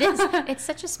 actually. It is. It's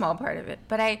such a small part of it.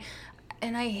 But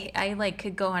I like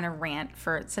could go on a rant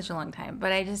for such a long time,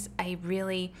 but I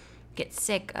really get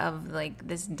sick of like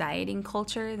this dieting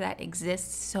culture that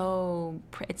exists.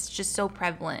 It's just so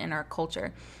prevalent in our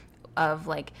culture of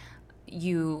like,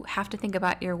 you have to think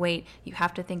about your weight. You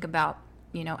have to think about,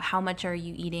 you know, how much are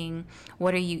you eating?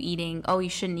 What are you eating? Oh, you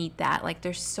shouldn't eat that. Like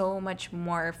there's so much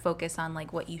more focus on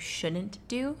like what you shouldn't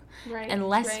do, and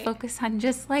less focus on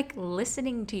just like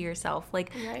listening to yourself.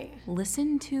 Like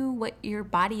listen to what your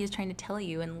body is trying to tell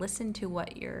you, and listen to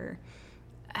what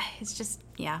it's just,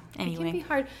 anyway.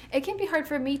 It can be hard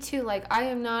for me too. Like I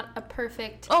am not a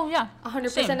perfect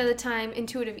 100% of the time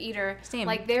intuitive eater. Same.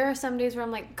 Like there are some days where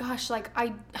I'm like, gosh, like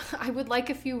I would like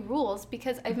a few rules,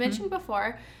 because I've mentioned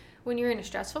before, when you're in a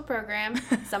stressful program,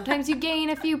 sometimes you gain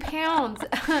a few pounds.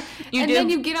 Then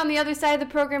you get on the other side of the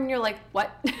program and you're like, what?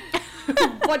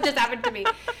 What just happened to me?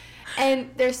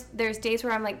 And there's days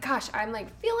where I'm like, gosh, I'm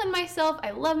like feeling myself. I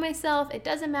love myself. It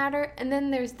doesn't matter. And then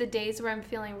there's the days where I'm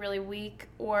feeling really weak,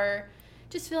 or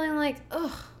just feeling like,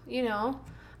 ugh, you know,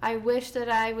 I wish that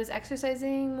I was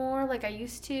exercising more like I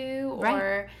used to,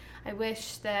 or I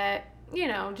wish that,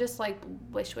 just like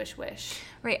wish.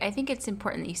 Right. I think it's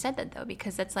important that you said that, though,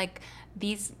 because that's like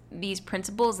these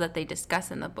principles that they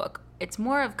discuss in the book. It's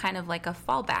more of kind of like a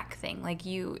fallback thing. Like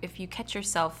if you catch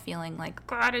yourself feeling like,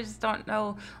 God, I just don't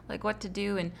know like what to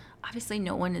do, and obviously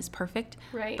no one is perfect.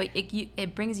 Right. But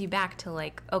it brings you back to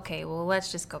like, okay, well,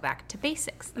 let's just go back to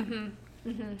basics then.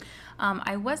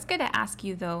 I was going to ask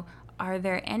you, though, are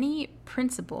there any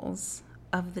principles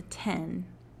of the 10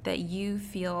 that you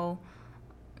feel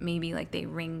maybe like they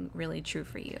ring really true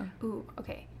for you? Ooh,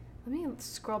 okay. Let me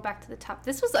scroll back to the top.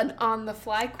 This was an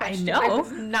on-the-fly question. I know. I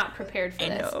was not prepared for this.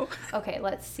 I know. Okay,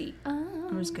 let's see.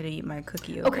 I'm just going to eat my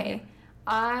cookie over Okay. here.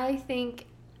 I think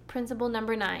principle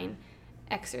number 9,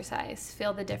 exercise.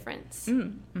 Feel the difference.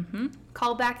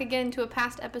 Call back again to a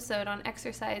past episode on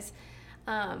exercise.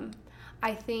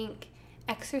 I think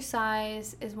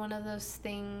exercise is one of those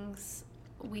things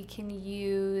we can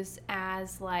use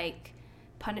as like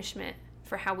punishment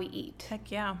for how we eat.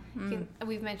 Heck yeah.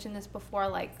 We've mentioned this before,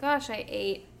 like, gosh, I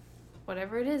ate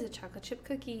whatever it is, a chocolate chip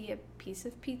cookie, a piece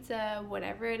of pizza,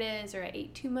 whatever it is, or I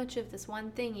ate too much of this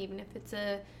one thing, even if it's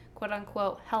a quote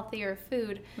unquote healthier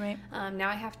food. Right. Now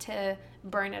I have to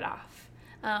burn it off.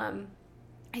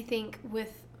 I think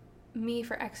with me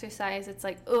for exercise, it's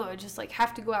like, oh, just like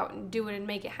have to go out and do it and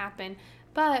make it happen.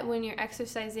 But when you're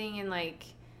exercising in like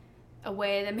a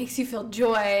way that makes you feel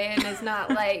joy and is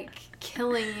not like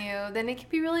killing you, then it can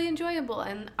be really enjoyable.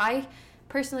 And I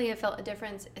personally have felt a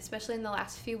difference, especially in the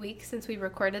last few weeks since we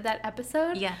recorded that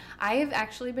episode. Yeah. I have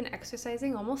actually been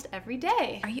exercising almost every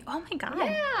day. Are you? Oh my God.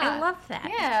 Yeah. I love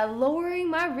that. Yeah, lowering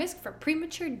my risk for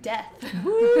premature death.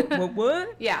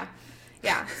 What? Yeah.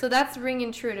 So that's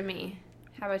ringing true to me.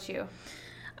 How about you?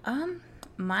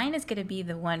 Mine is going to be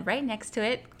the one right next to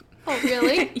it. Oh,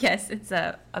 really? Yes, it's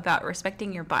about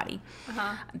respecting your body.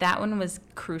 That one was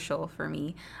crucial for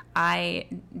me. I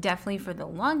definitely, for the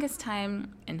longest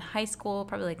time in high school,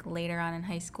 probably like later on in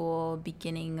high school,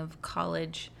 beginning of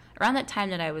college, around that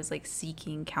time that I was like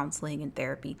seeking counseling and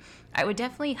therapy, I would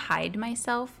definitely hide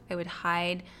myself. I would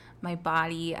hide my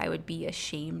body. I would be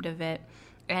ashamed of it.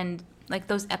 And like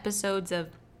those episodes of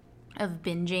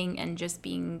binging and just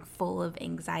being full of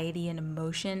anxiety and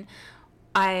emotion,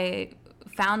 I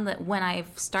found that when I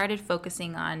started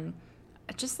focusing on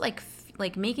just like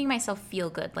making myself feel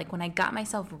good, like when I got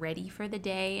myself ready for the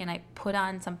day and I put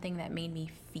on something that made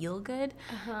me feel good,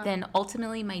 then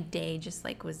ultimately my day just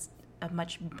like was a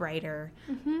much brighter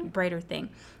thing.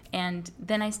 And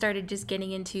then I started just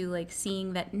getting into like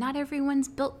seeing that not everyone's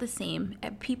built the same.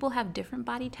 People have different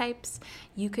body types.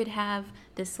 You could have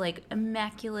this like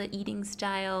immaculate eating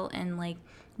style and like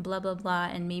blah, blah, blah,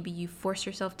 and maybe you force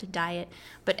yourself to diet,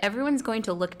 but everyone's going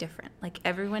to look different. Like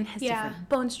everyone has different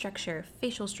bone structure,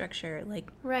 facial structure, like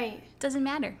doesn't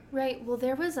matter. Right. Well,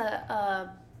 there was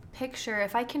a picture,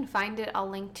 if I can find it, I'll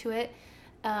link to it.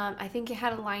 I think it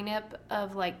had a lineup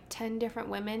of like 10 different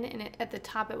women, and at the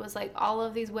top it was like all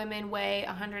of these women weigh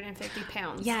 150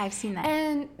 pounds. Yeah, I've seen that.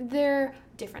 And they're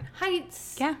different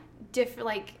heights. Yeah. Different,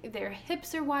 like their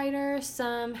hips are wider,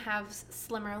 some have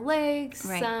slimmer legs,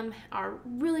 some are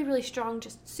really, really strong,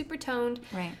 just super toned.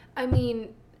 Right. I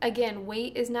mean, again,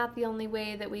 weight is not the only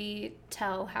way that we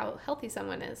tell how healthy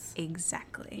someone is.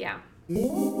 Exactly. Yeah.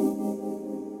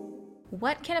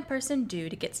 What can a person do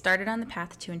to get started on the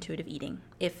path to intuitive eating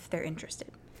if they're interested?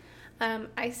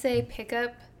 I say pick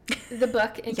up the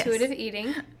book, Intuitive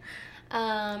Eating.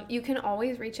 You can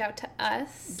always reach out to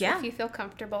us if you feel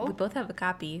comfortable. We both have a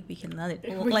copy. We can lend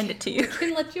it to you. We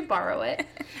can let you borrow it.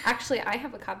 Actually, I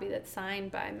have a copy that's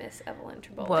signed by Miss Evelyn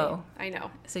Triboli. Whoa. I know.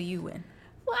 So you win.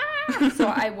 Wow. So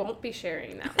I won't be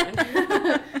sharing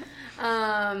that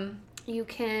one. You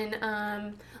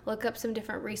can look up some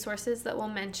different resources that we'll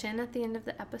mention at the end of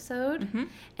the episode.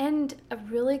 And a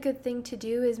really good thing to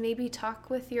do is maybe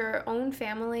talk with your own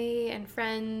family and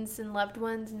friends and loved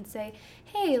ones and say,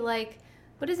 hey, like,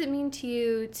 what does it mean to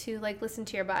you to like listen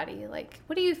to your body? Like,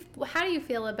 how do you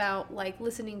feel about like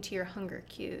listening to your hunger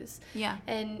cues? Yeah.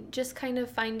 And just kind of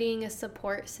finding a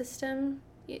support system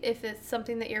if it's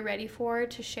something that you're ready for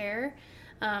to share.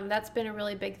 That's been a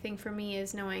really big thing for me,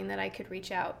 is knowing that I could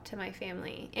reach out to my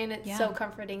family. And it's so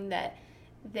comforting that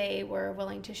they were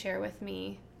willing to share with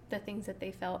me the things that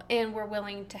they felt and were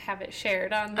willing to have it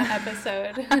shared on the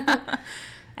episode.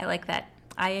 I like that.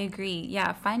 I agree.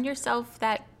 Yeah. Find yourself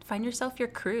your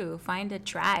crew. Find a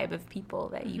tribe of people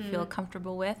that you feel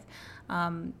comfortable with.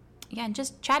 And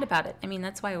just chat about it. I mean,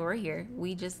 that's why we're here.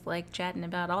 We just like chatting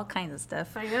about all kinds of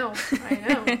stuff. I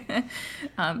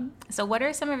know. So what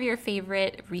are some of your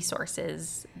favorite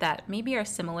resources that maybe are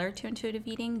similar to intuitive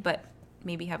eating, but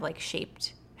maybe have like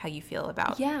shaped how you feel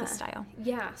about the style.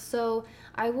 Yeah, so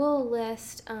I will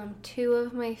list 2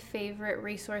 of my favorite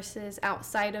resources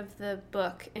outside of the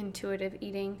book, Intuitive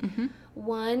Eating. Mm-hmm.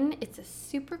 One, it's a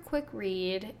super quick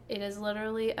read. It is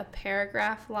literally a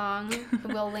paragraph long.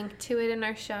 We'll link to it in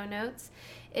our show notes.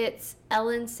 It's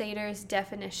Ellen Sater's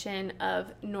definition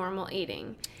of normal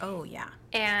eating. Oh, yeah.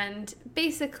 And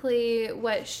basically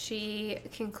what she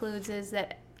concludes is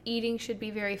that eating should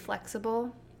be very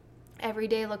flexible. Every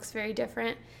day looks very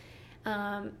different,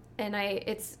 and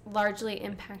it's largely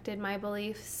impacted my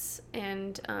beliefs.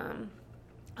 And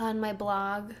on my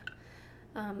blog,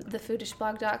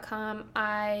 thefoodishblog.com,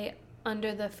 I,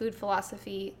 under the food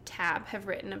philosophy tab, have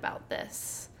written about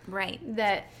this. Right.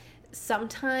 That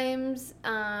sometimes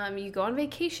you go on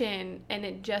vacation and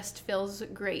it just feels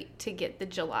great to get the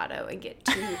gelato and get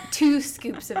two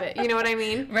scoops of it. You know what I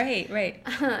mean? Right.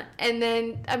 And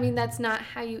then, I mean, that's not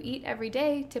how you eat every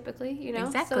day, typically, you know?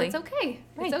 Exactly. So it's okay.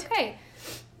 Right. It's okay.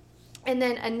 And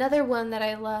then another one that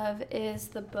I love is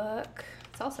the book.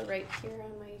 It's also right here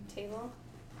on my table.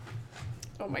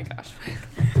 Oh my gosh.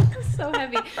 It's so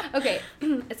heavy. Okay.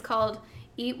 It's called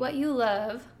Eat What You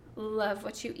Love, Love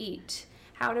What You Eat.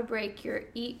 How to Break Your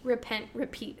Eat, Repent,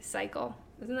 Repeat Cycle.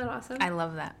 Isn't that awesome? I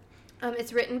love that.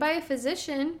 It's written by a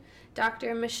physician,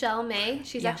 Dr. Michelle May.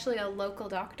 She's actually a local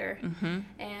doctor.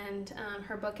 Mm-hmm. And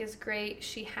her book is great.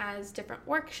 She has different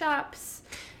workshops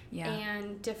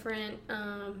and different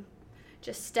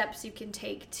just steps you can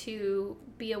take to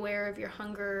be aware of your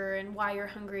hunger and why you're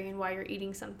hungry and why you're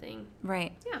eating something.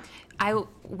 Right. Yeah. I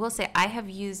will say I have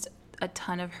used a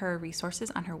ton of her resources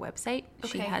on her website. Okay.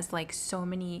 She has like so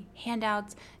many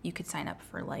handouts. You could sign up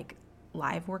for like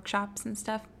live workshops and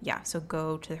stuff. Yeah, so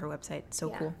go to her website. So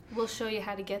cool. We'll show you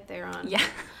how to get there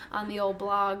on the old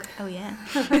blog. Oh yeah.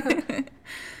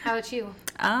 How about you?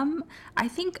 I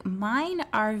think mine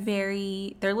are they're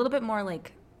a little bit more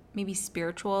like maybe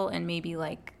spiritual and maybe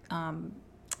like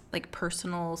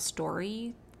personal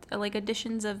story like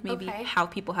editions of maybe how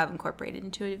people have incorporated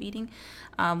intuitive eating.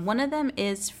 One of them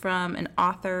is from an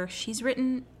author. She's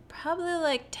written probably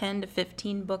like 10 to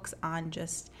 15 books on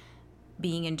just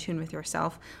being in tune with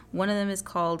yourself. One of them is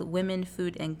called Women,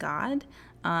 Food, and God.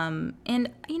 And,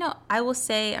 you know, I will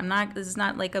say this is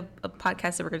not like a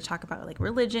podcast that we're going to talk about like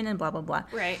religion and blah, blah, blah.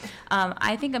 Right.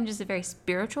 I think I'm just a very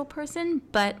spiritual person,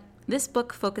 but this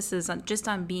book focuses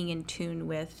on being in tune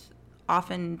with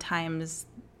oftentimes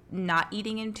not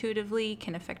eating intuitively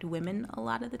can affect women a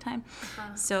lot of the time.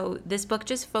 So this book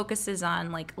just focuses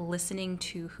on like listening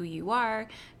to who you are,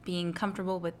 being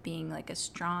comfortable with being like a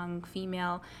strong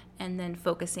female, and then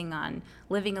focusing on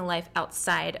living a life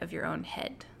outside of your own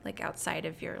head, like outside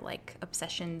of your like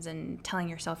obsessions and telling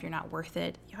yourself you're not worth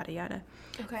it, yada yada.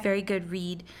 Okay. Very good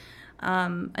read.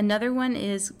 Another one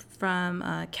is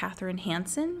from Catherine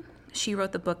Hansen. She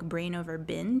wrote the book Brain Over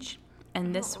Binge.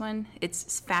 And this one,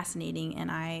 it's fascinating, and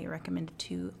I recommend it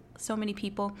to so many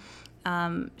people.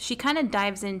 She kind of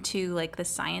dives into like the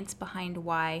science behind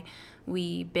why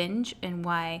we binge and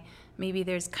why maybe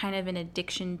there's kind of an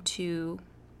addiction to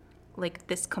like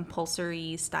this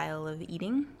compulsory style of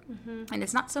eating. Mm-hmm. And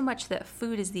it's not so much that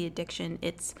food is the addiction,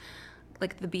 it's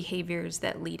like the behaviors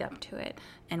that lead up to it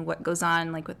and what goes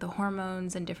on like with the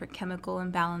hormones and different chemical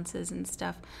imbalances and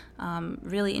stuff.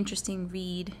 Really interesting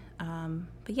read.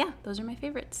 But yeah, those are my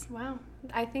favorites. Wow.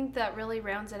 I think that really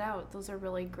rounds it out. Those are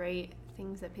really great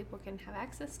things that people can have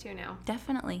access to now.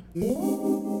 Definitely.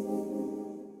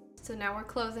 So now we're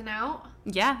closing out.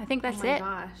 Yeah, I think that's it. Oh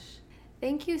my gosh.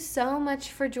 Thank you so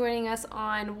much for joining us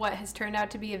on what has turned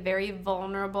out to be a very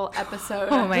vulnerable episode.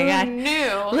 Oh my God. Who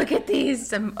knew? Look at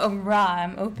these. I'm raw.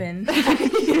 I'm open.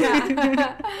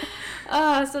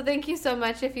 So thank you so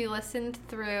much if you listened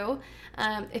through.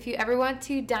 If you ever want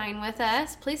to dine with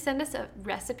us, please send us a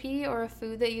recipe or a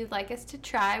food that you'd like us to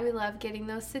try. We love getting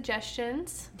those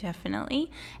suggestions. Definitely.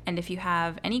 And if you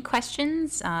have any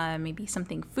questions, maybe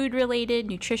something food related,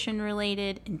 nutrition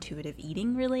related, intuitive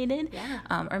eating related,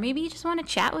 or maybe you just want to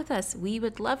chat with us, we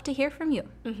would love to hear from you.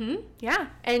 Mm-hmm. Yeah.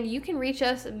 And you can reach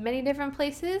us many different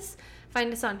places.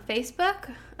 Find us on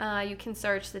Facebook. You can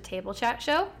search The Table Chat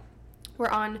Show. We're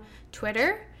on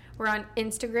Twitter. We're on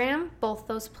Instagram. Both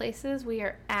those places, we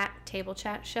are at Table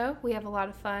Chat Show. We have a lot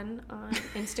of fun on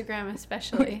Instagram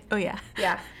especially. Oh, yeah.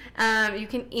 Yeah. You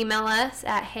can email us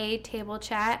at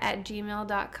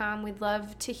heytablechat@gmail.com. We'd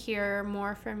love to hear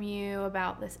more from you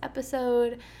about this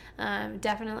episode.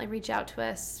 Definitely reach out to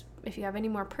us if you have any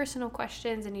more personal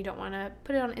questions and you don't want to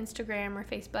put it on Instagram or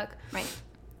Facebook. Right.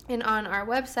 And on our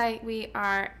website, we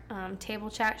are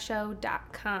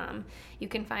tablechatshow.com. You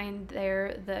can find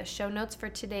there the show notes for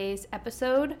today's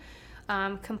episode.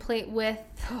 complete with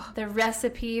the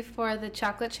recipe for the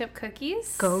chocolate chip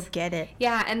cookies. Go get it.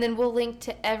 Yeah, and then we'll link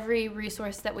to every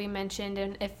resource that we mentioned,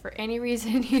 and if for any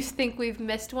reason you think we've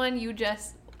missed one, you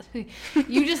just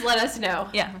let us know.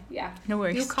 Yeah, no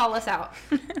worries. You call us out.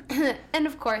 And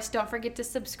of course, don't forget to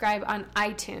subscribe on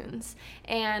iTunes.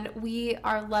 And we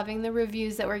are loving the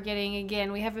reviews that we're getting.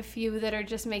 Again, we have a few that are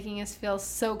just making us feel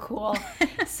so cool.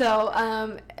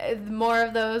 So more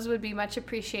of those would be much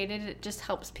appreciated. It just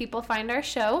helps people find our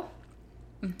show.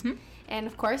 Mm-hmm. And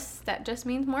of course, that just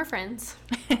means more friends.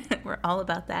 We're all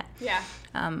about that. Yeah.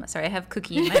 Sorry, I have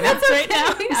cookie in my mouth right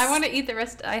now. I want to eat the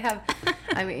rest. I'm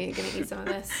going to eat some of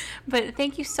this. But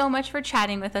thank you so much for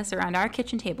chatting with us around our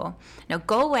kitchen table. Now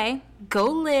go away, go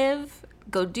live,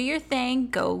 go do your thing,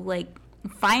 go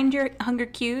find your hunger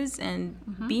cues and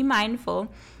be mindful.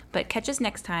 But catch us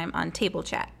next time on Table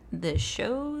Chat, the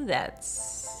show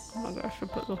that's... Oh my gosh, I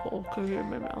put the whole cookie in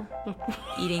my mouth.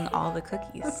 Eating all the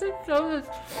cookies.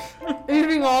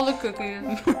 Eating all the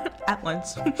cookies. At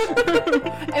once.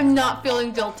 I'm not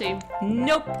feeling guilty.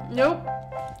 Nope.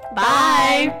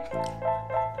 Bye.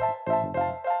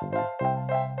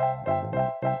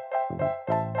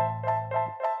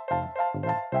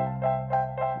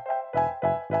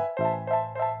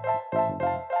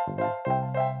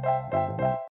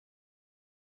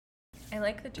 I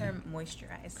like the term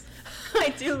moisturize. I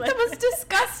do like That was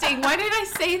disgusting. Why did I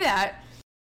say that?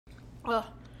 Well,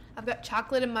 I've got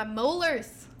chocolate in my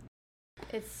molars.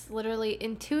 It's literally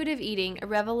intuitive eating, a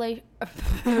revelation.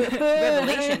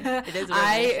 Revelation. It is a revelation.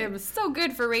 I am so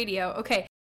good for radio. Okay.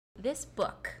 This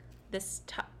book, Jesus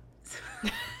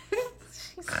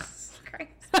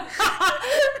Christ.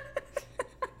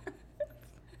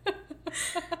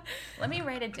 Let me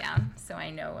write it down so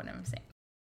I know what I'm saying.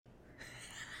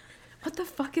 What the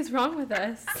fuck is wrong with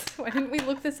us? Why didn't we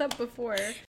look this up before?